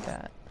to do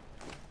that.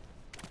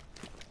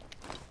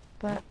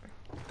 But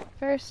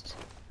first,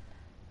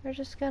 we're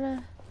just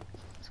gonna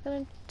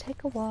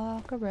take a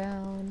walk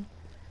around,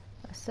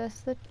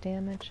 assess the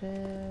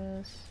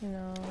damages, you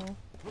know.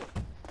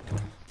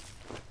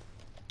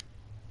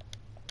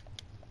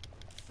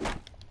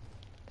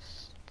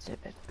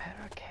 Stupid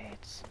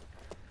barricades.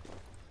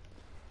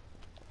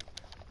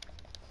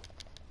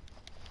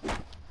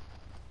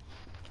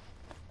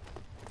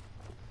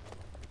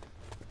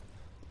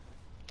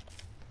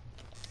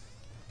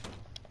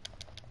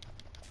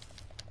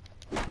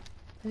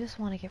 I just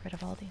want to get rid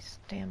of all these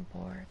damn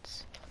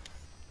boards.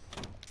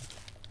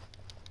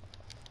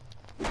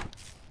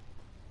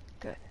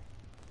 Good.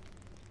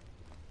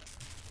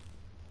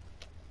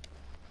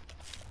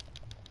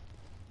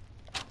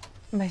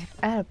 My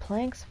out of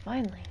planks,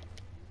 finally.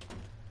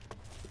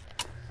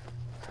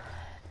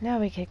 Now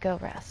we could go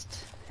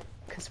rest,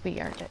 because we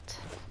earned it.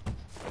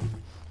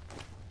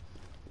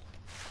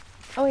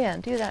 Oh yeah,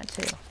 do that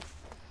too.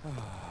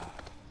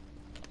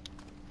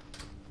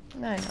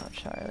 I know,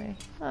 Charlie.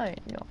 I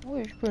know.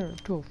 It's been a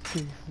tough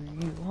day for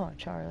you, huh,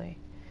 Charlie?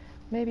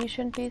 Maybe you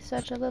shouldn't be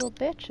such a little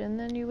bitch, and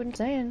then you wouldn't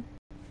saying.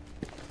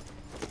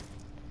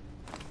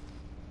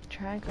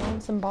 Try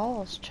growing some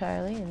balls,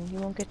 Charlie, and you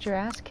won't get your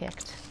ass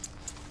kicked.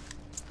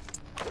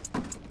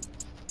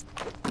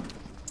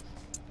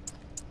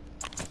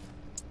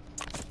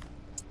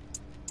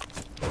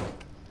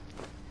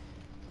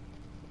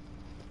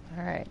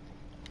 Alright.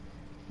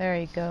 There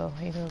you go,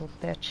 you little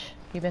bitch.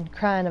 You've been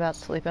crying about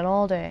sleeping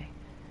all day.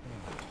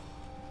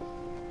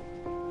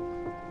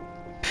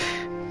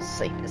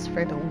 Sleep is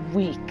for the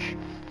weak.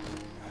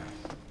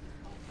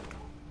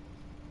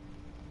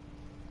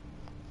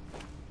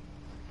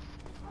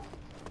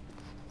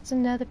 It's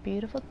another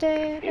beautiful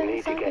day. You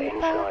need to get zombie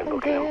inside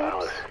Buckingham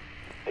Palace. apocalypse.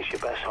 It's your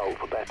best hope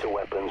for better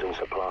weapons and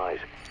supplies,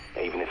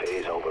 even if it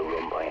is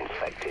overrun by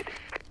infected.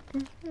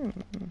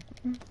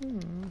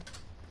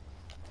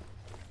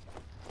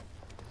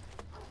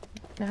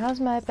 Now, how's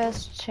my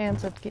best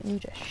chance of getting you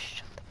to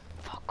shut the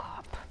fuck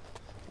up?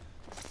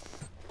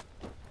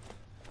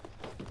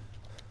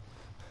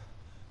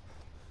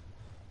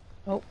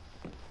 Oh,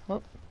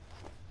 whoop.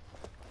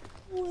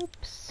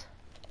 Whoops.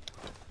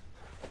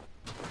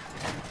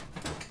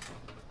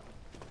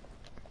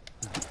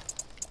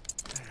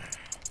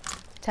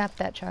 Tap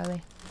that,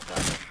 Charlie.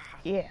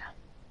 Yeah.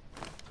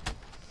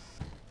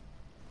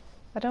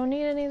 I don't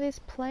need any of these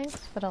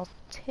planks, but I'll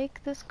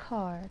take this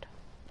card.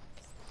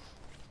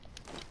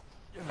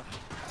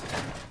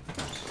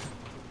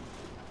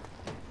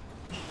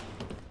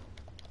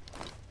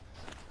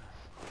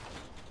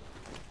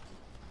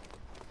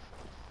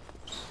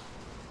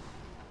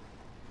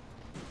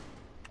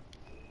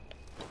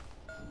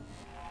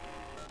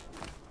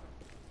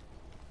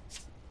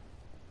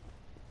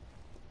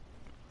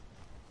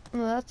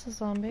 Well, that's a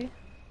zombie.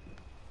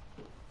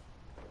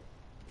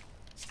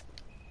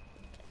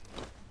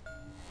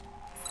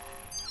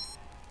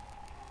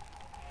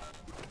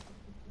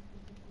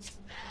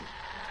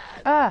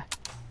 Ah!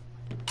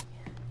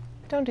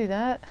 Don't do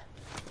that.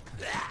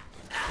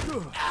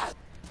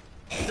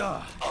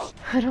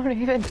 I don't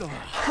even...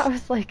 I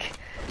was like...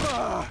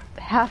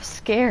 half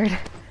scared.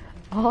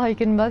 All I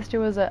can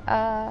muster was a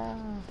ah.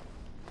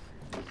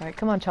 Alright,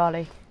 come on,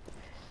 Charlie.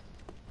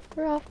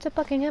 We're off to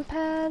Buckingham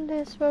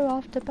Palace. We're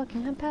off to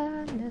Buckingham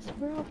Palace.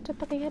 We're off to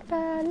Buckingham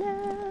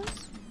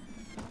Palace.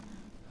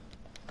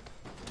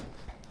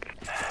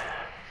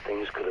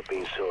 Things could have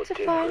been so To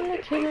different find the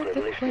if people king of had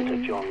the listened to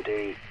queen. John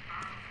Dee.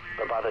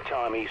 But by the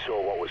time he saw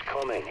what was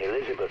coming,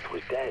 Elizabeth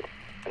was dead,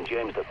 and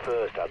James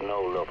I had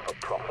no love for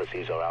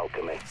prophecies or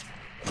alchemy.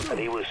 And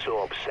he was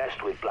so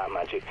obsessed with black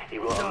magic, he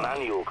wrote a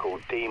manual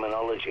called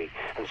Demonology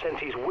and sent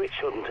his witch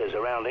hunters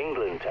around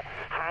England to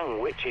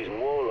hang witches and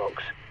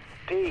warlocks.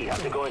 Dee had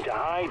to go into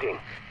hiding.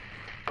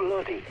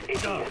 Bloody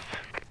idiots.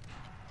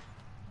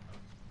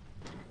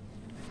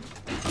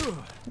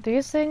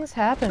 These things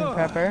happen,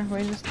 Prepper.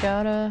 We just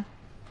gotta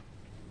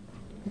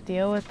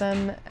deal with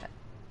them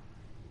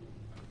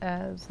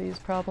as these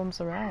problems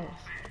arise.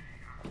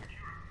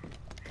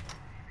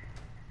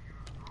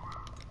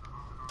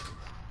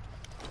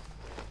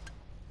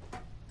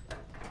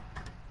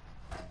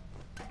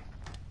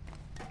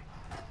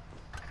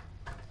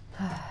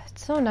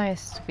 It's so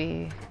nice to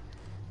be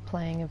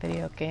playing a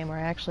video game where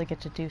I actually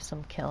get to do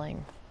some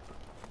killing.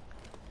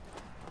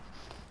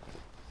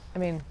 I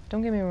mean,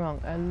 don't get me wrong,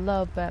 I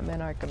love Batman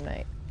Arkham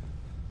Knight.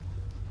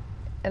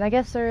 And I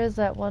guess there is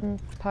that one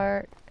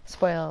part,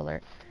 spoiler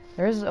alert,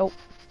 there is a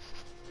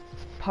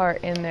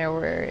part in there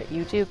where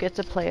you do get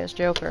to play as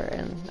Joker,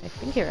 and I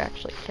think you're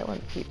actually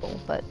killing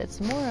people, but it's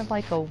more of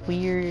like a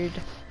weird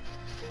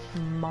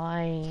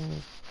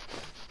mind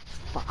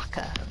fuck,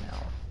 I don't know.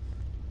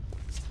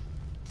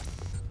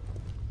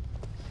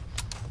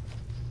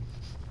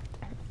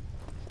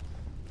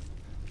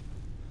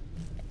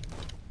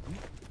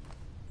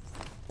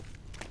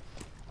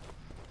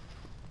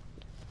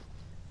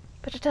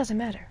 But it doesn't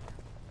matter.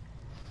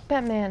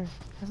 Batman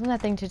has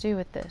nothing to do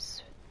with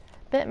this.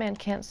 Batman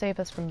can't save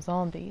us from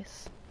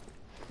zombies.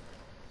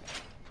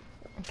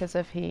 Because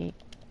if he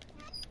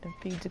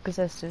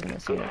existed in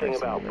this Good universe, thing he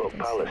about would Buck have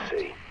been Palace,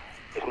 saved. see?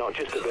 It's not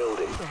just a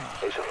building,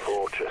 it's a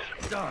fortress.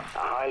 A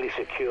highly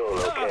secure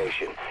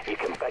location. You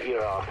can bet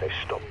your ass they've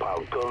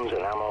stockpiled guns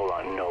and ammo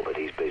like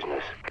nobody's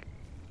business.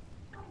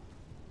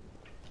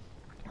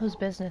 Whose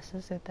business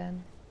is it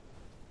then?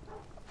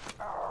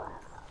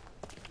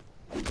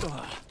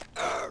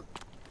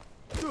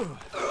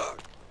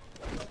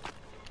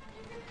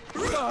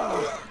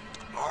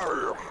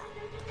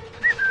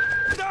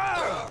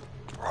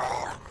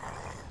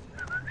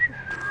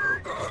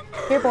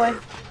 Here, boy.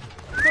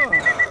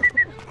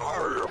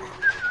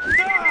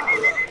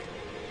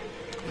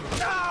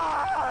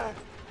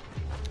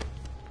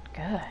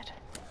 Good.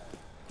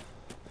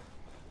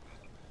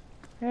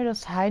 They're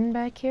just hiding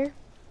back here.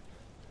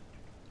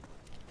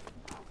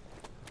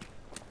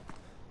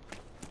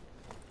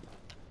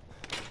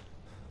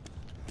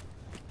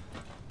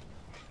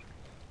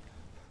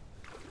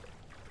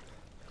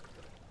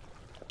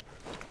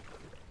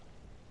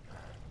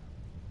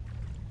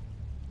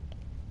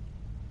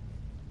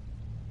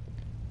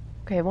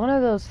 Okay, one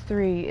of those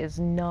three is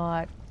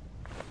not...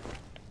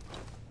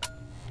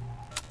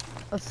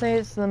 Let's say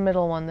it's the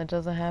middle one that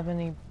doesn't have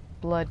any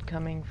blood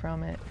coming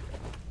from it.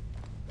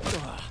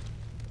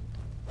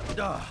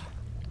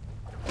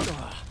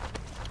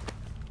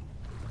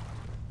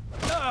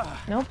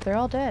 Nope, they're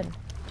all dead.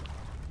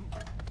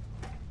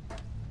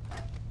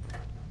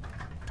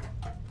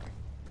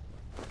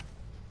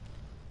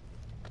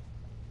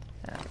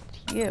 And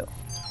you.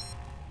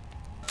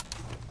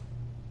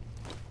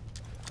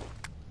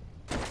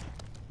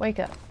 Wake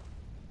up.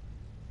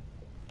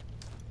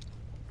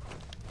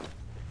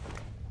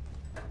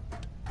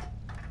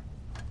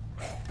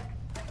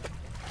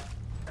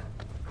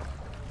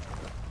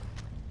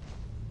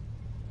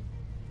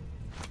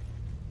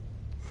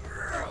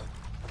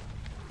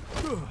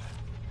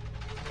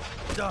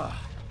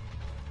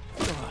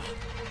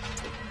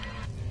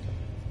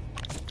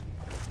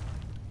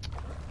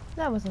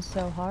 That wasn't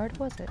so hard,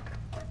 was it?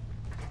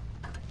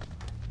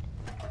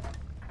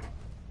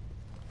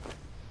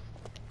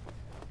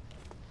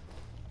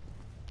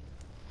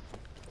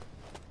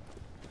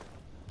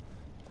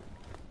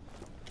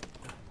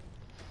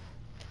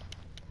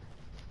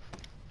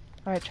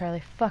 Alright,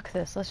 Charlie, fuck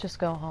this. Let's just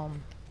go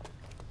home.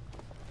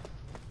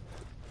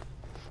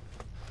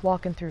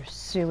 Walking through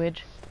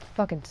sewage.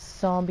 Fucking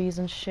zombies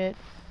and shit.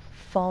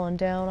 Falling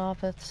down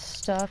off of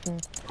stuff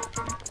and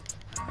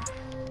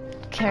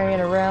carrying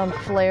around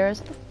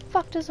flares. What the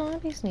fuck do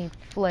zombies need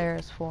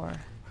flares for?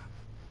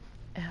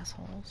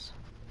 Assholes.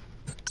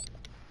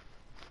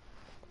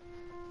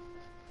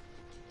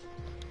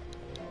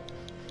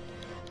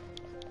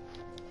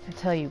 I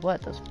tell you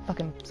what, those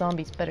fucking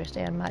zombies better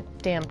stay out of my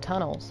damn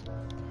tunnels.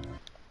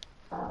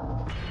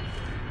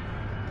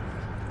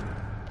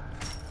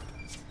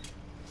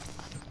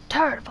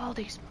 Tired of all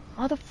these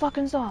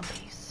motherfucking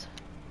zombies.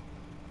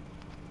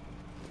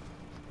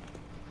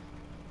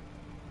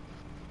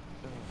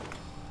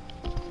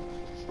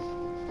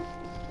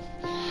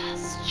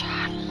 Yes,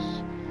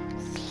 Charlie.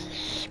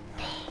 Sleep.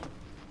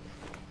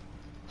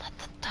 Let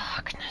the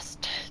darkness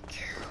take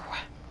you.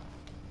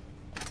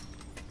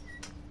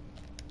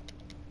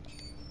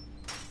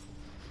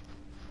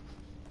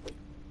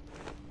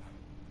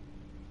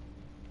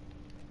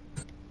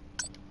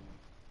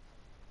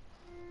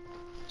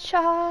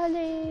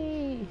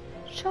 Charlie!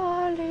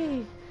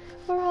 Charlie!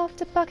 We're off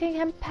to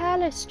Buckingham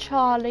Palace,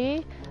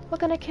 Charlie! We're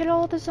gonna kill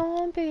all the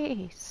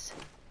zombies!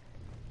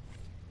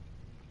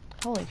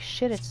 Holy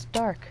shit, it's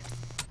dark.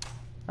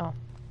 Oh.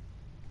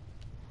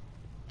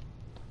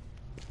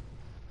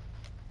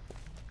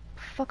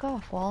 Fuck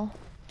off, Wall.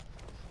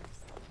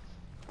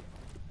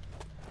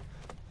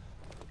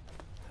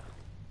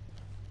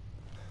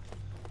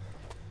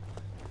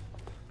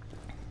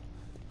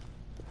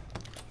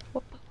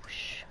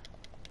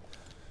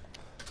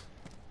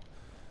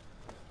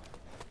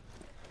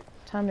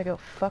 Time to go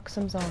fuck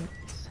some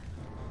zombies.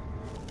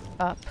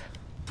 Up.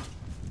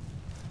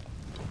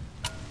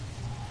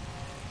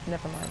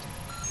 Never mind.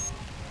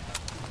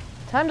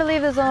 Time to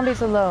leave the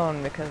zombies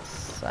alone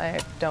because I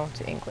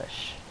don't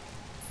English.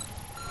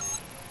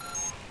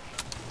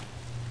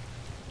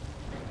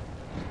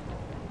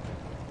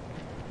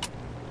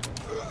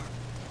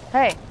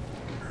 Hey!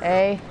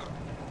 Hey!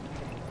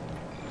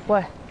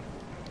 What?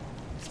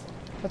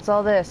 What's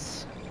all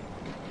this?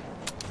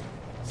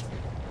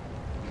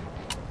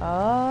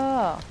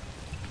 Oh.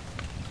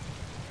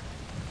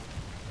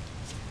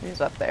 He's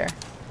up there.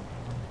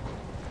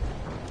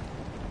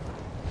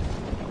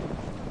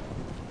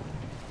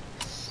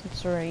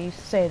 That's right, you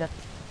say the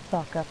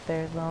fuck up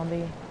there, zombie.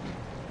 You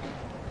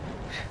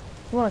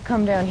wanna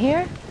come down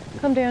here?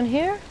 Come down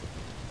here?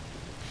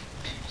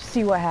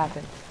 See what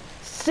happens.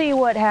 See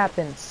what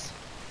happens.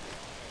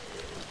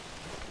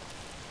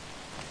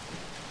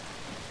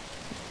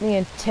 Me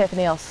and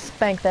Tiffany will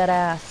spank that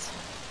ass.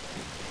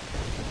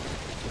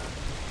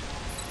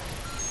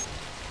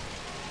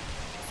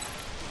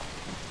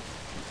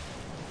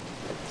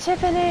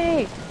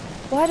 Tiffany!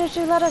 Why did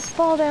you let us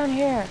fall down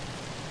here?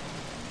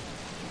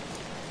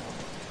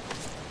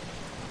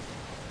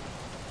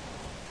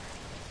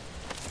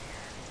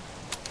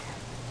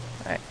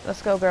 Alright,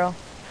 let's go, girl.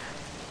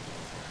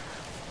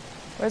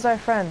 Where's our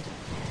friend?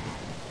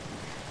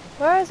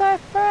 Where's our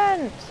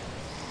friend?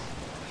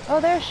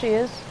 Oh, there she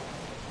is.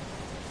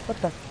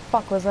 What the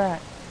fuck was that?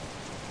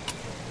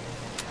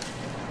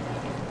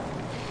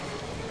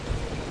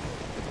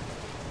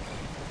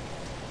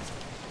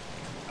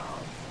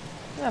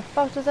 Where the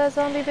fuck does that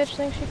zombie bitch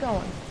think she's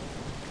going?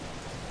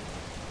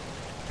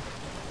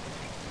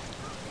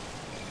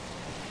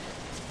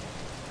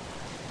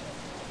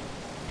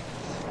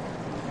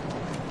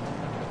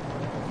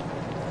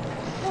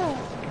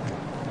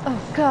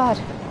 Oh God.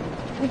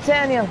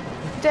 Daniel.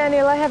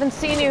 Daniel, I haven't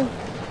seen you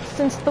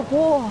since the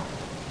war.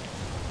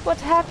 What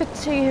happened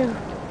to you?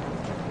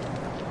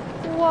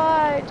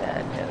 Why,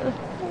 Daniel?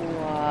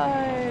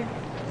 Why?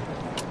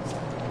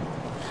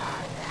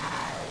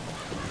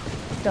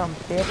 Dumb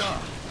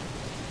bitch.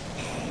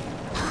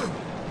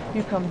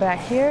 You come back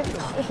here?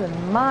 This is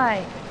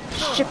my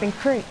shipping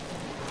crate.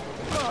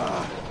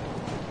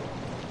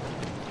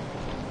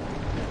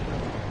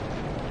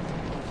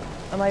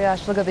 Oh my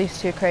gosh, look at these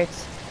two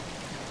crates.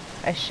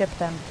 I ship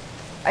them.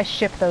 I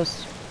ship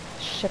those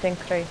shipping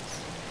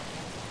crates.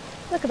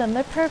 Look at them,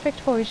 they're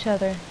perfect for each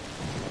other.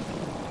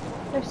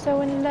 They're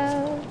so in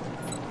love.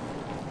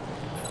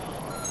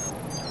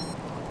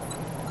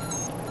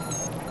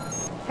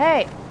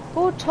 Hey,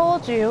 who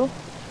told you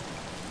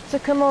to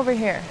come over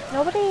here?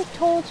 Nobody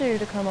told you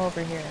to come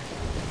over here.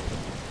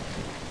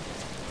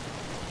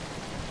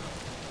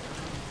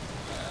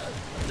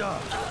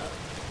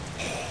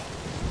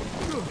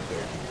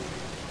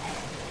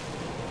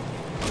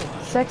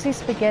 Sexy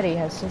Spaghetti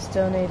has just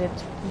donated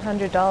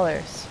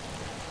 $100.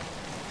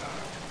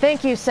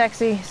 Thank you,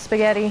 Sexy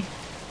Spaghetti.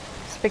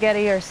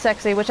 Spaghetti or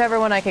Sexy, whichever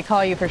one I could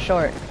call you for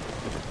short.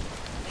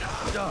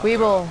 We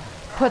will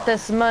put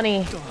this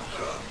money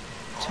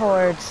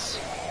towards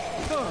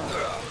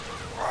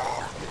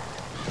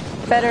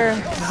better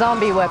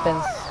zombie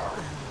weapons.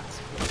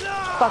 It's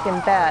fucking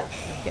bad.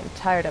 I'm getting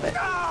tired of it.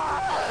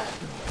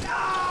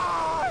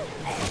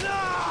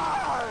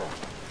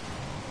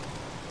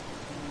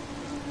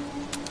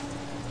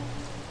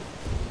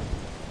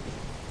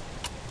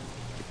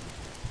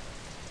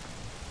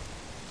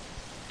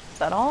 Is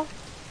that all?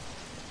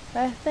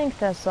 I think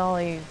that's all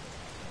you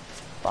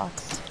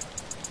fucks.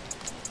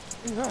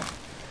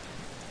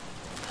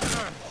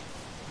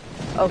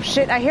 Oh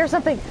shit, I hear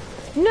something!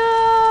 No!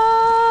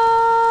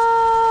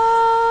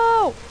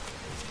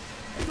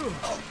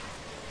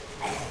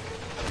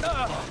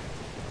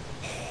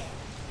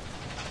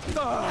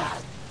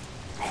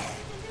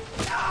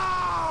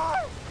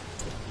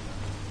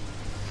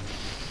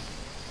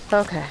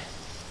 Okay.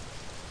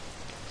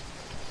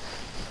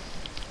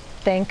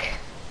 Thank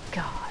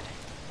God.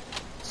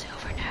 It's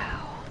over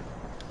now.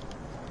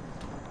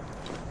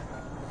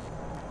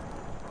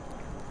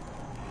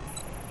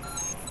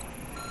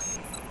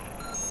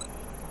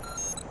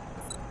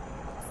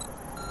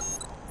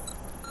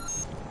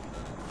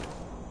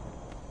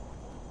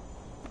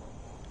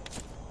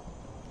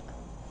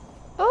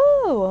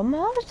 Ooh, a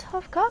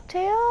Molotov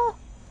cocktail!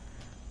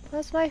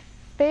 That's my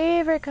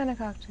favorite kind of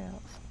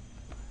cocktails.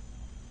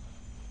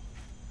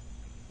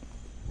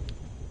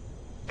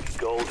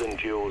 Gold and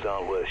jewels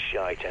aren't worth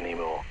shite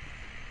anymore.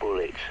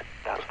 Bullets,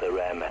 that's the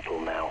rare metal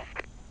now.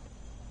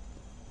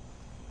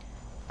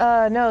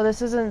 No,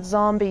 this isn't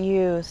Zombie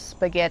U,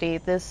 Spaghetti.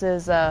 This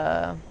is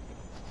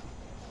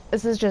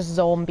just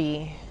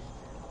Zombie.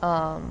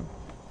 The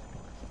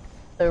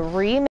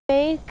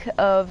remake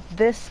of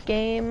this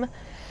game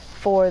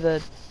for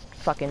the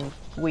fucking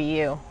Wii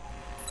U.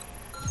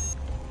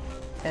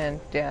 And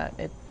yeah,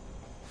 it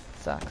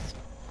sucks.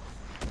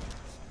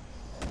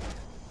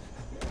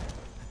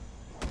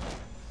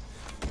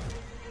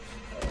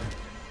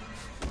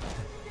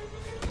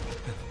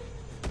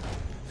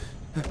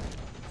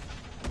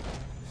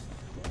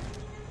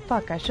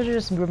 Fuck, I should have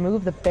just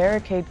removed the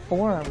barricade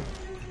for him.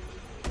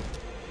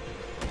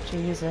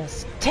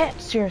 Jesus.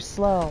 Tits, you're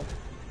slow.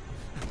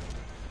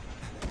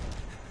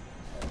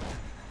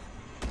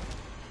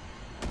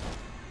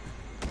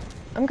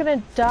 I'm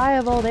gonna die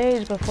of old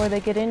age before they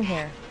get in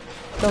here.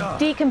 They'll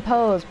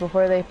decompose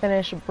before they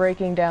finish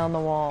breaking down the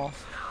wall.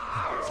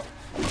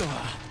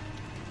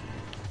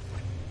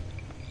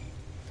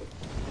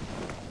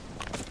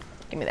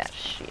 Give me that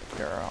shit,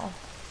 girl.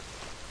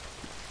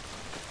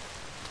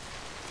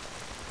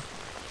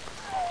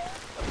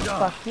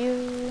 Fuck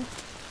you.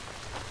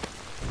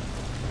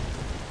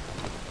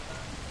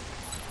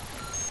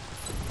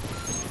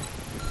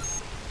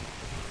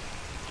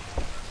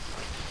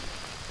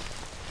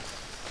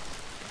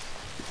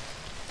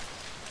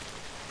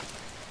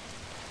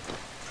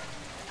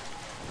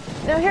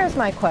 Now here's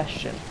my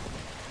question.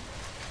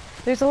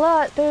 There's a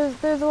lot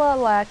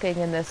lacking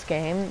in this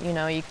game. You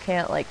know, you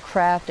can't like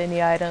craft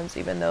any items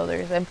even though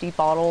there's empty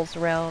bottles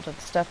around and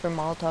stuff for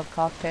Molotov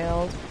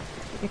cocktails.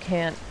 You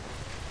can't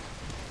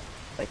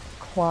like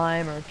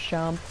climb or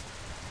jump.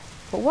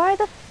 But why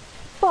the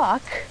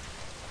fuck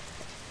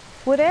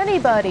would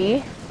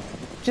anybody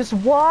just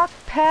walk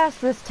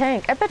past this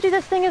tank? I bet you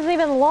this thing isn't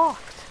even locked.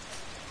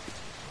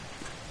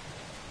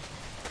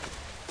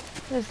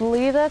 Just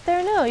leave that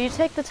there? No, you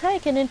take the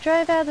tank and then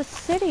drive out of the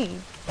city.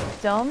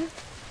 Dumb.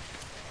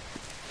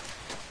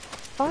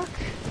 Fuck.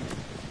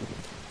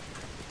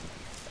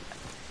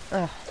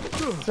 Ugh.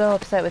 So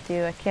upset with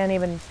you. I can't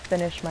even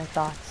finish my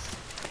thoughts.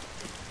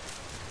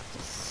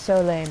 So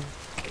lame.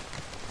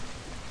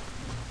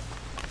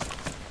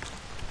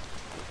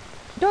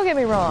 Don't get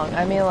me wrong.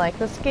 I mean, like,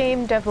 this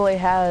game definitely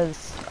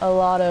has a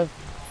lot of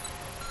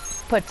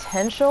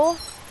potential,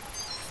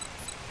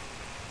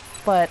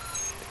 but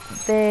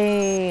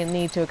they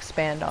need to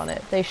expand on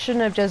it. They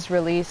shouldn't have just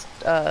released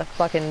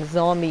fucking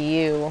Zombie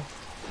U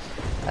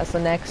as the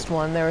next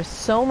one. There was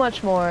so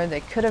much more they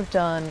could have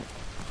done.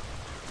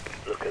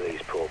 Look at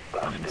these poor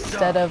bastards.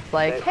 Instead of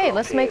like, hey,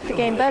 let's make the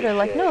game better.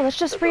 Like, no, let's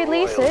just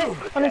release it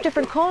on a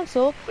different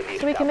console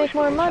so we can make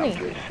more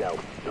money.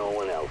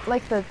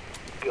 Like the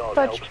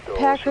fudge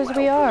packers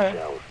we are.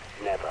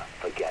 Never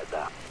forget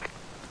that.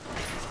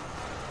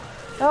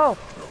 Oh,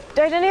 I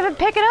didn't even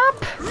pick it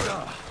up.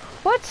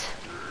 What?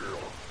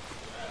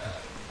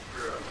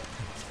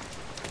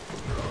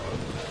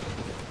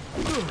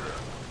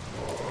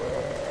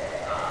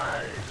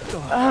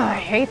 I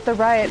hate the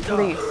riot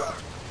police.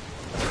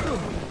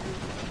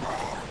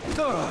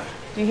 Do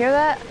you hear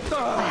that?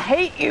 I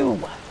hate you!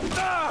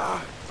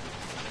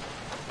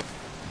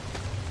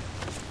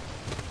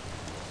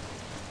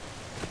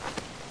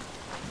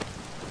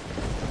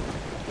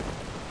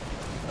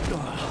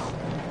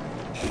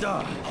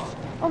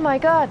 Oh my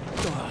god!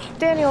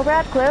 Daniel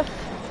Radcliffe!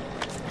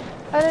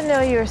 I didn't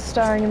know you were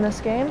starring in this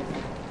game.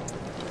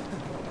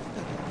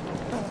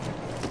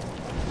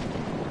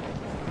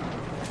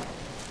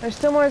 There's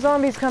still more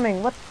zombies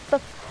coming. What the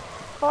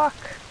fuck?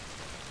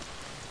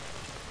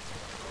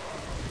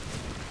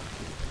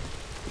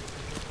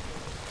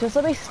 Just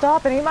let me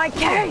stop and eat my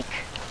cake!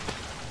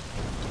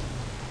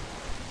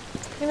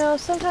 You know,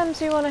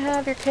 sometimes you want to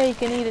have your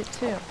cake and eat it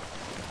too.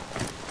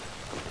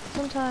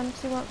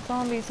 Sometimes you want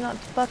zombies not to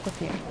fuck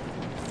with you.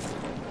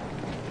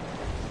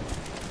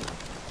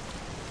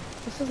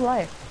 This is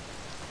life.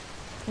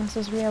 This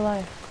is real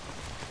life.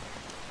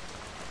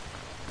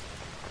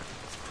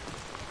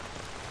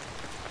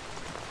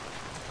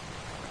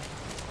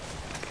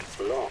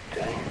 Locked,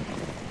 eh?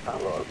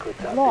 That lot of good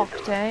that Locked,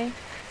 did them. eh?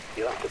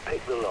 You'll have to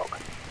pick the lock.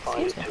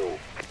 Find Excuse a me. tool.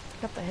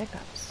 Got the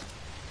hiccups.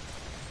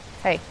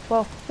 Hey,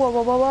 whoa, whoa,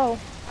 whoa, whoa, whoa.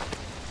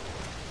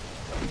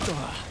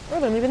 I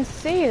didn't even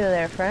see you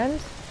there, friend.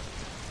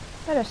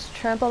 I just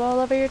trampled all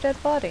over your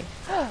dead body.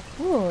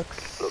 Ooh,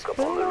 Look up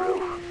on the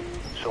roof.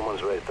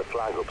 Someone's raised the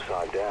flag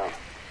upside down.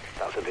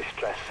 That's a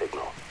distress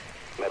signal.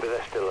 Maybe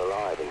they're still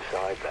alive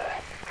inside there.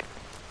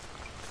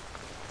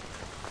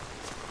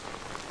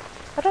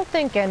 I don't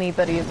think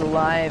anybody is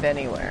alive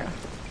anywhere.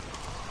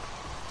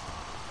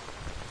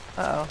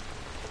 Uh-oh.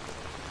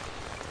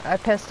 I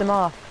pissed him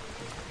off.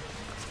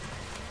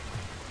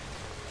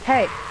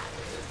 Hey!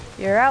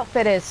 Your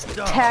outfit is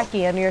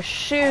tacky and your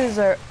shoes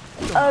are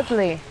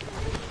ugly.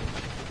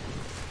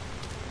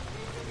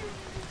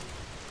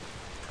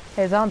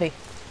 Hey, zombie.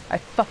 I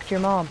fucked your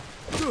mom.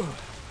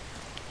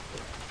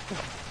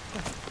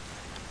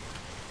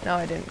 No,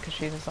 I didn't, because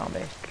she's a zombie.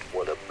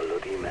 What a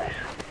bloody mess.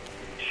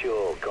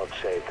 Sure, God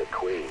saved the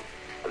Queen,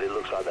 but it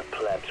looks like the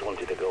plebs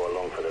wanted to go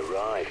along for the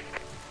ride.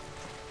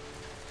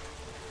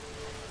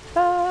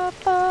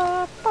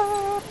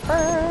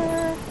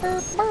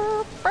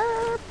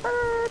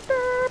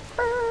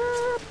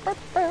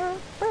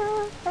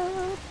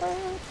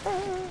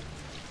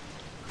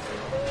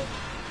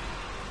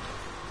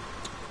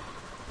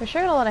 We're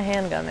sure got a lot of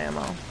handgun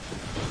ammo.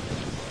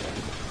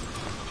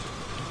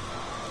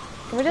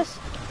 Can we just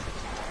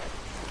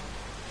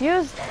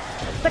use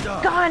the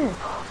gun?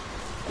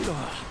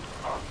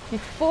 You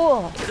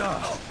fool!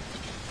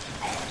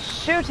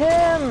 Shoot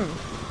him!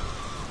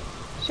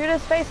 Shoot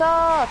his face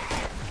off!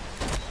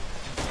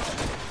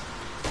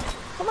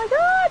 Oh my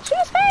god! Shoot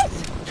his face!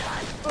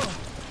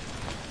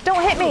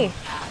 Don't hit me!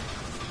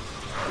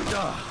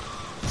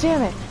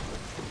 Damn it!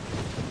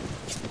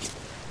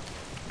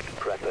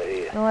 Prepper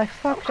here. No, I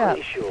fucked I'm up.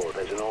 pretty sure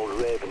there's an old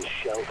Raven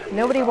shelter.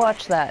 Nobody nearby.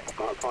 watched that.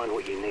 Might find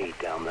what you need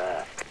down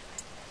there.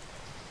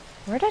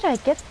 Where did I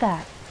get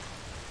that?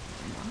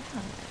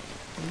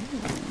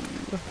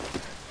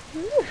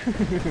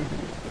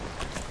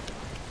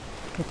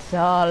 It's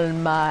all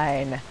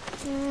mine.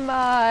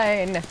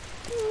 Mine.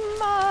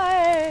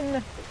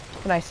 Mine.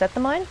 Can I set the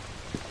mine?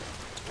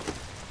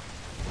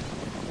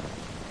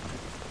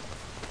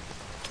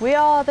 We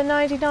are the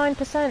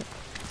 99%.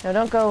 No,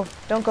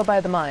 don't go by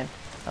the mine.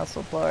 Else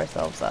we'll blow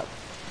ourselves up.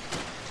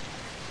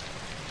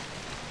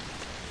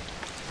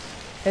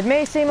 It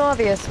may seem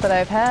obvious, but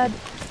I've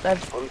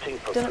Hunting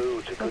for done it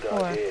food's a good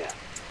before. idea,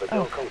 but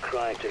don't come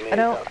crying to me.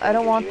 I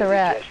don't want the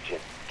rat.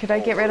 Could I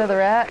get rid of the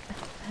rat?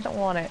 I don't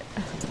want it.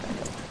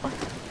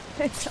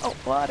 I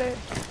don't want it.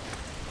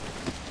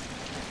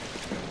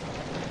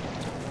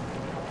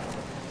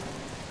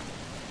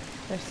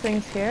 There's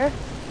things here.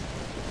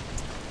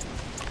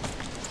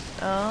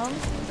 Oh,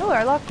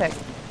 our lockpick.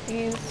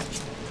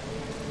 These.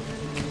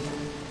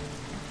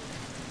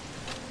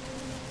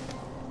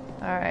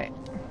 Alright.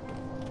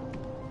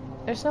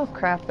 There's no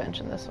craft bench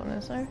in this one,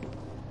 is there?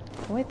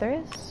 Oh, wait, there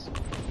is.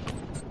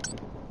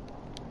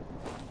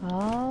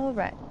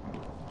 Alright.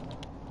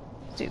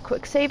 Let's do a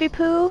quick savey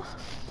poo.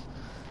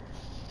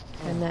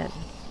 And then...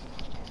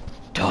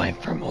 time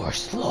for more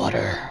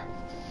slaughter.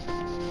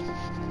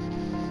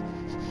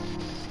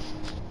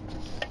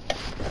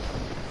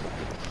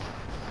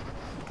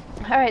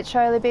 Alright,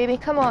 Charlie baby,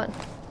 come on.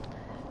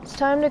 It's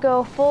time to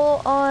go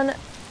full on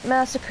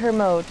massacre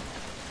mode.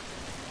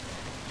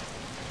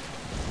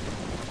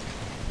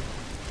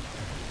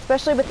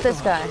 Especially with this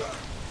guy.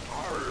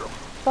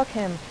 Fuck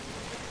him.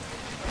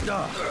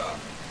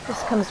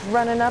 This comes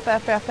running up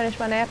after I finish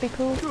my nappy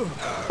poo.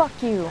 Fuck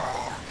you.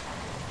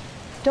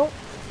 Don't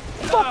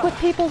fuck with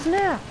people's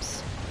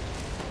naps.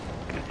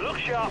 Look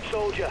sharp,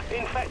 soldier.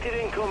 Infected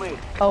incoming.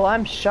 Oh,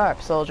 I'm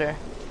sharp, soldier.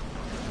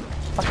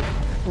 Fucking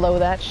blow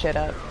that shit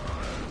up.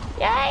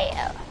 Yay!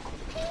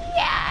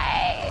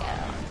 Yay!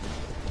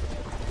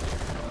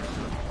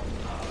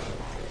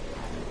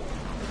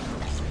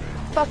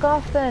 Fuck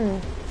off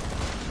then.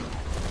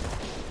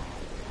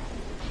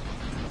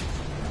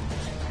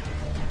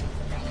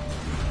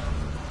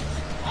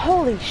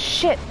 Holy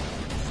shit!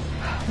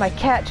 My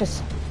cat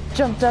just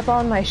jumped up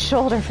on my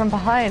shoulder from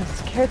behind and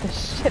scared the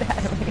shit out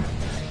of me.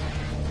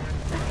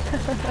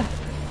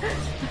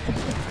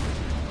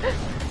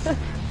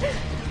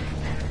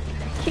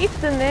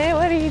 Keith's in there,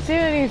 what are you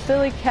doing, you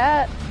silly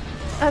cat?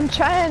 I'm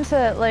trying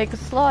to, like,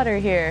 slaughter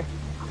here.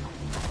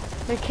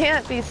 You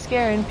can't be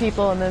scaring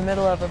people in the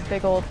middle of a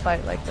big old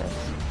fight like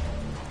this.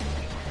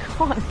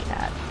 Come on,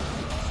 cat.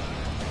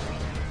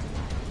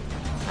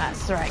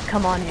 That's right,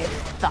 come on, you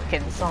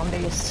fucking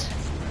zombies.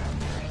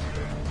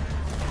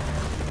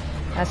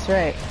 That's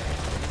right.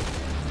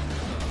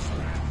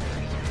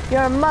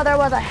 Your mother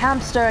was a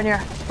hamster and your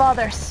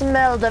father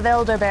smelled of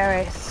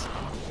elderberries.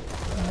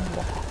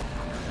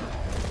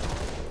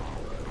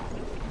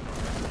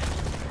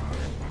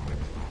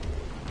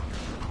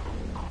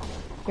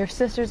 Your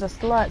sister's a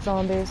slut,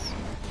 zombies.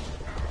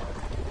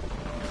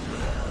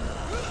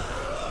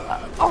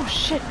 Oh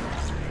shit!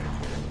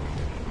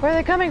 Where are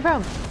they coming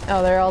from?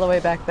 Oh, they're all the way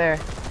back there.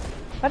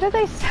 Why do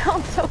they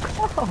sound so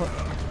close?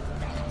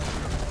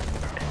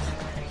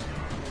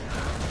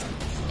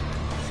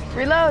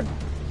 Reload!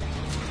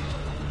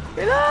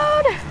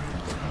 Reload!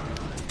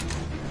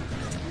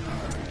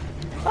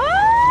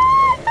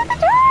 Oh, fucking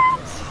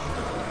turrets!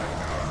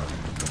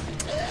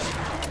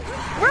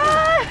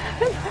 Run!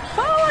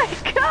 Oh my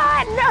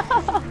god, no!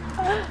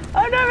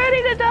 I'm not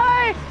ready to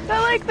die!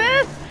 Not like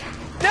this!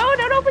 No,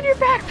 don't open your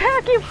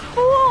backpack, you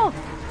fool!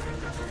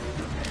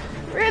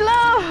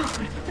 Reload!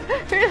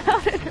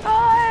 Reload and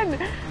run!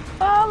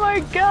 Oh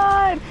my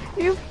god!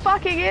 You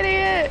fucking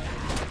idiot!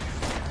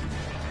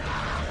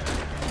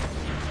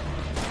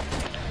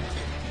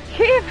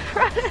 Keep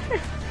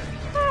running!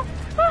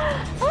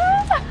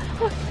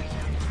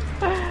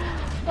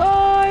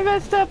 Oh, I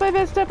messed up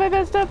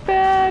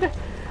bad!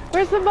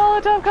 Where's the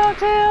Molotov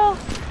cocktail?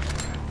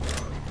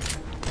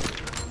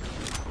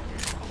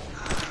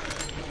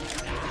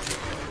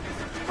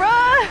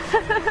 Run!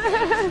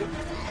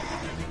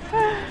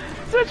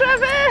 Switch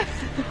weapon!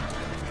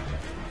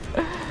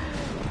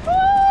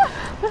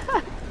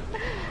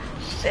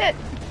 Shit!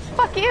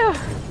 Fuck you!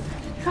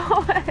 Go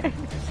away!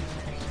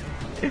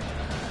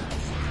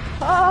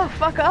 Oh,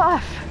 fuck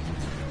off!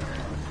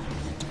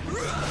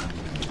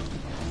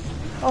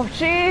 Oh,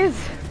 jeez!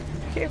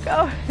 Keep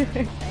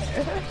going!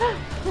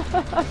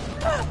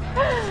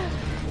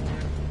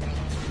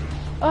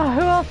 Oh,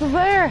 who else is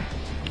there?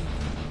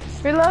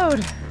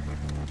 Reload!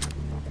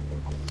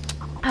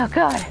 Oh,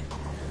 God!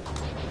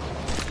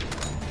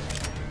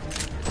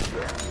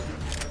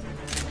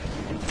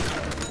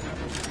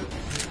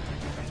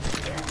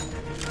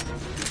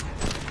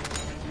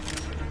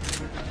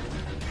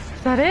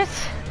 Is that it?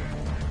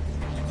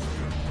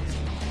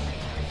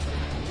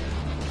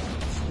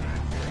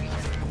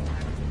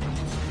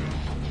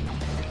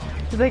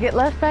 Did they get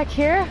left back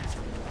here?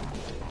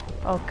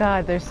 Oh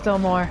god, there's still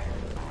more.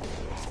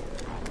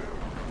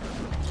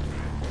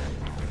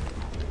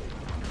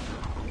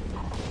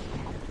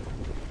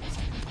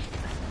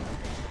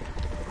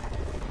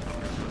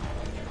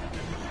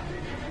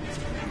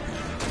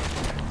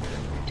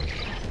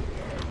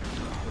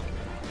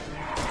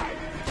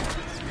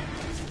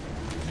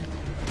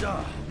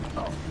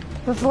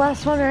 That's the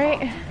last one,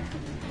 right?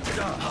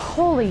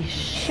 Holy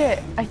shit,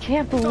 I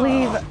can't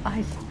believe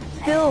I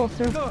still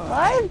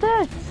survived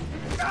this!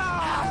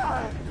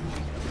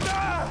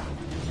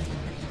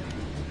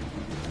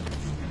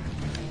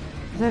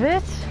 Is that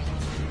it?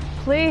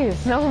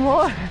 Please, no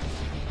more!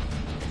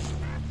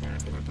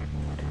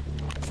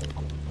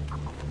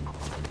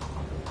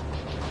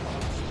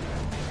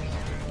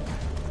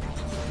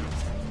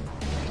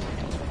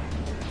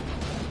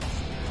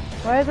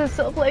 Why is it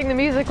still playing the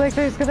music like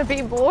there's gonna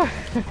be more?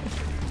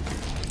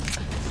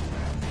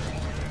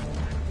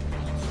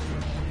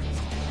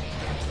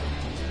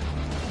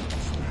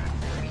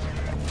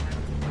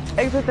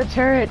 Exit the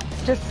turret.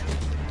 Just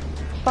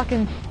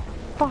fucking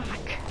fuck.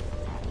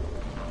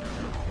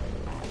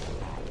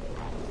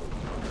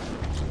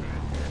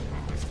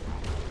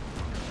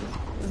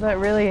 Is that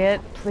really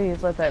it?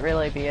 Please let that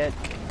really be it.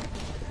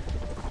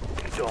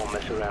 Don't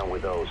mess around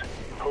with those.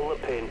 Pull the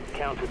pin,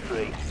 count to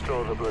 3,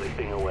 throw the bloody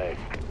thing away.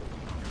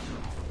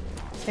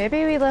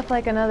 Maybe we left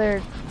like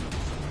another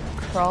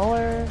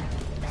crawler,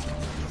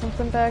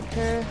 something back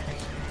here.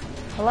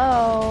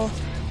 Hello?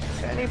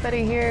 Is there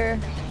anybody here?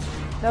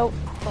 Nope,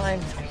 fine.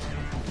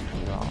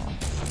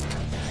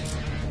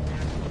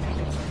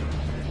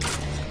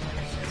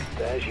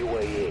 There's your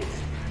way in.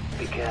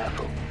 Be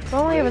careful. If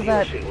only it was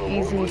that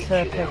easy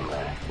to pick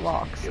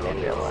locks in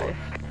real life.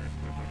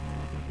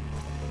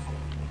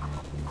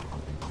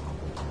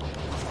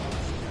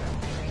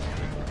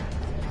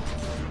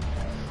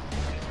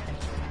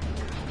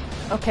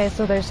 Okay,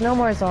 so there's no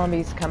more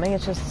zombies coming,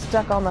 it's just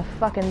stuck on the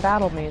fucking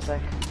battle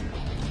music.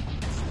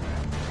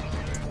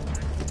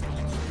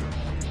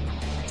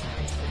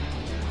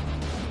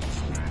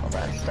 Well,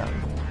 that's done.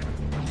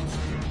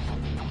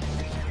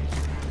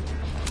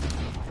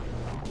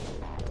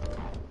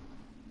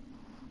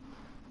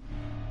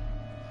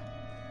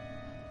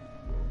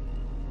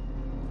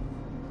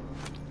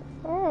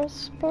 Oh,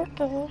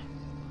 spooky.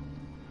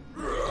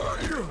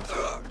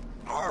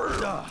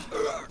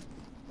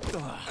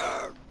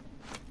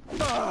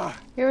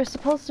 You were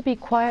supposed to be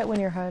quiet when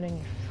you're hiding,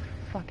 you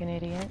fucking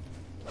idiot.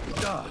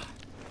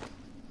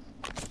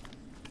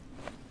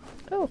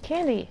 Oh,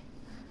 candy.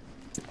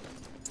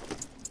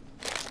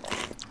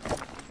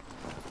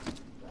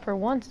 For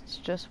once, it's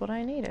just what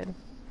I needed.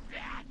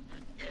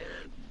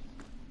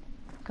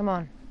 Come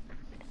on.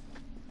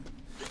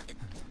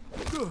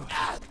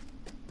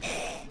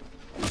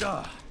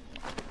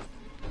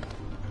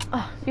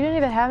 Oh, you didn't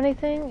even have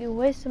anything? You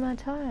wasted my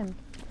time.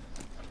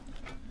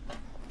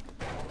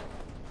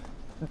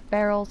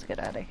 Barrels, get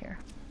out of here.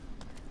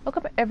 Look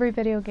up, every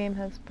video game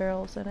has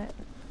barrels in it.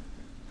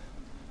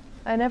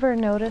 I never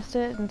noticed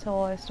it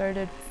until I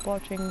started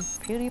watching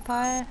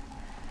PewDiePie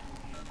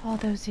all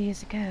those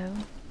years ago.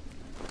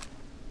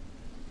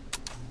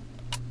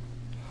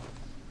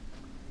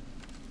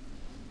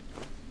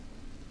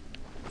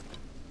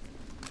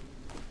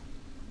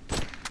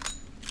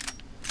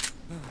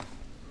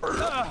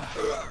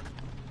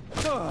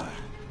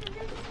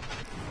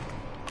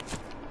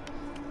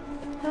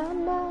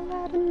 I'm all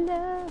out of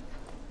love,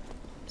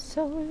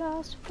 so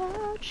lost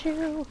without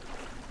you.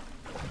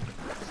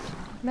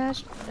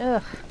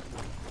 Ugh.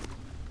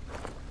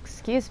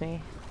 Excuse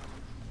me.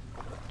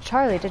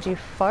 Charlie, did you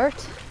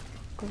fart?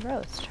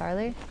 Gross,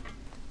 Charlie.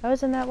 I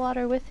was in that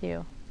water with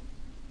you.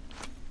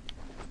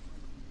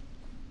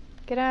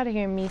 Get out of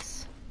here,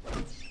 Meese.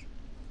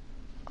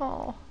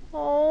 Oh,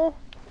 oh,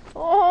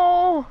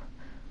 oh!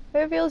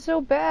 I feel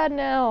so bad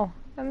now.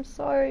 I'm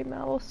sorry,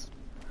 Mouse.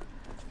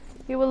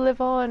 You will live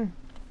on.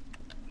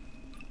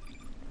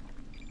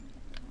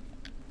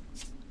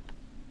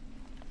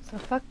 So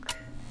fuck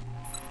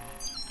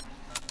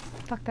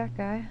that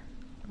guy.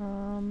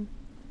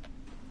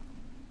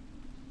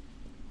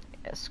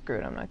 Yeah, screw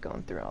it, I'm not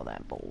going through all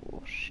that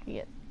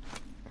bullshit.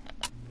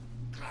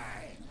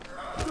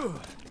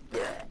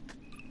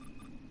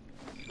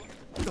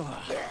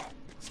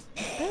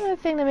 Another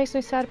thing that makes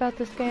me sad about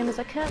this game is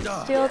I can't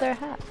steal their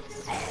hats.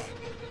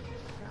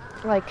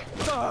 Like,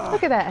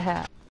 look at that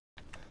hat.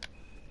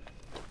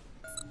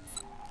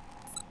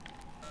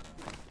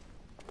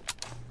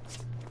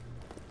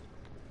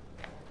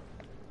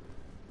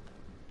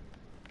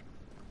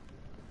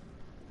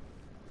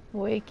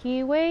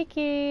 Wakey,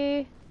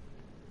 wakey.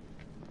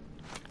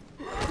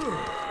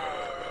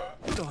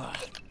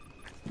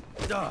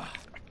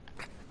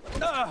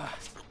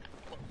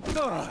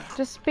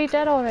 Just be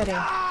dead already.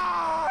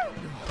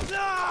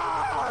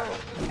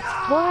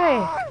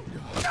 Why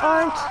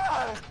aren't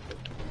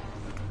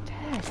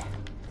dead?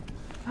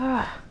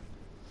 That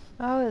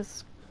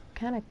was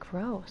kind of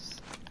gross.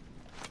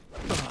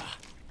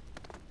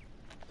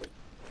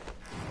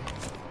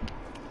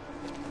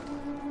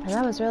 And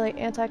that was really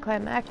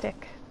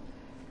anticlimactic.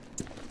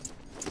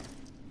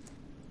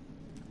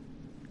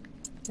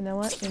 You know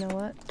what? You know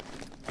what?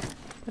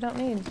 We don't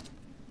need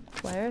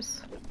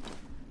flares.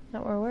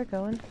 Not where we're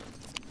going.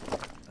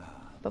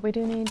 But we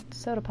do need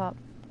soda pop.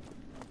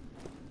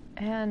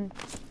 And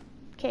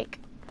cake.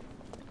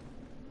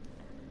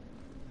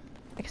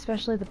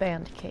 Especially the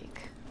band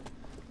cake.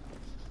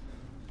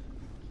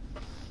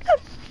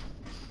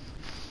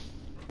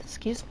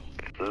 Excuse me.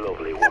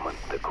 Lovely woman,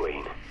 the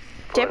Queen.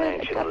 Damn For an it, I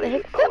ancient got the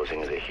lizard hiccup.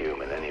 posing as a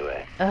human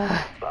anyway.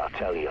 But I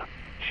tell you,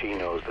 she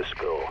knows the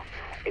score.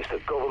 It's the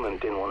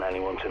government didn't want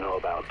anyone to know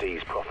about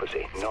Dee's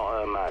prophecy, not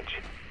her Madge.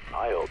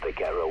 I hope they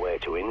get her away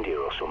to India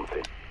or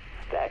something.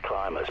 Their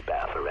climate's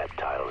better for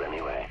reptiles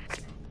anyway.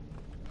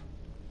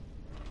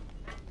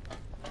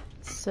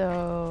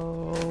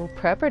 So,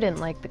 Prepper didn't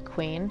like the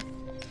Queen.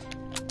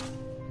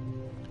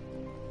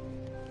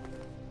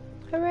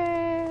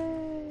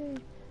 Hooray!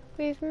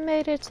 We've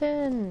made it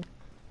in!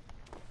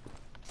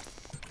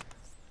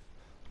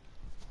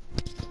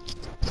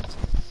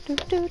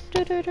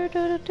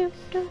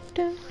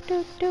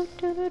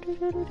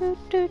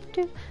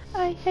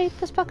 I hate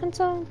this fucking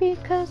song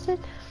because it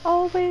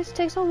always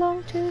takes so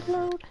long to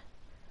load.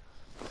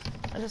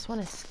 I just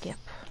want to skip.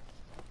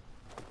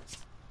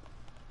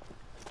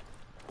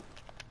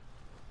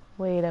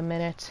 Wait a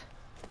minute.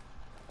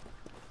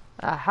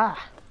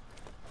 Aha!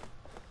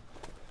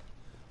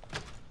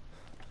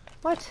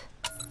 What?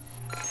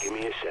 Give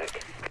me a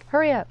sec.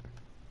 Hurry up.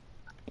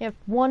 You have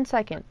 1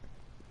 second.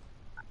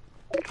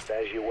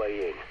 There's your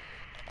way in.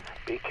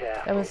 Be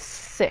careful. That was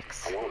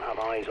 6. I won't have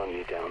eyes on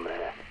you down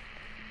there.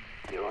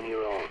 You're on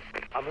your own.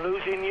 I'm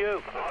losing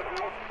you.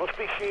 Must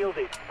be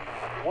shielded.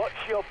 Watch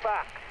your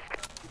back.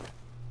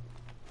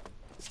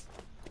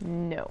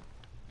 No.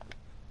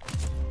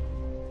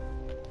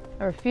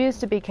 I refuse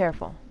to be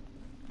careful.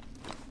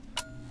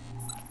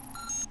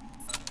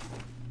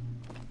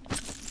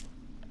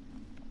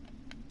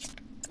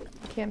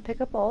 Can't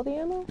pick up all the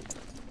ammo?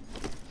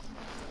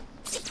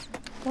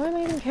 Why am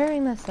I even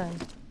carrying this then?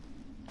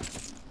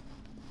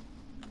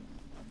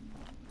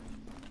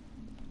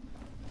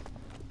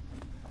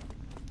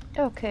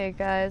 Okay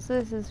guys,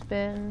 this has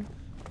been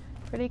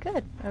pretty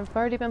good. I've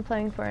already been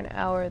playing for an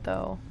hour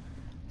though,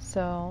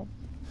 so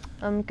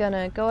I'm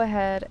gonna go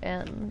ahead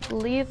and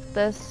leave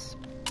this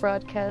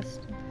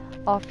broadcast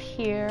off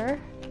here.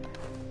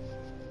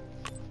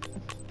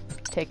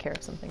 Take care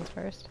of some things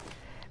first.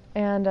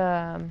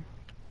 And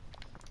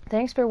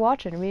thanks for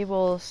watching. We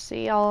will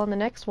see y'all on the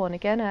next one.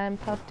 Again, I'm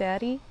Puff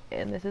Daddy,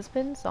 and this has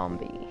been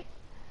Zombie.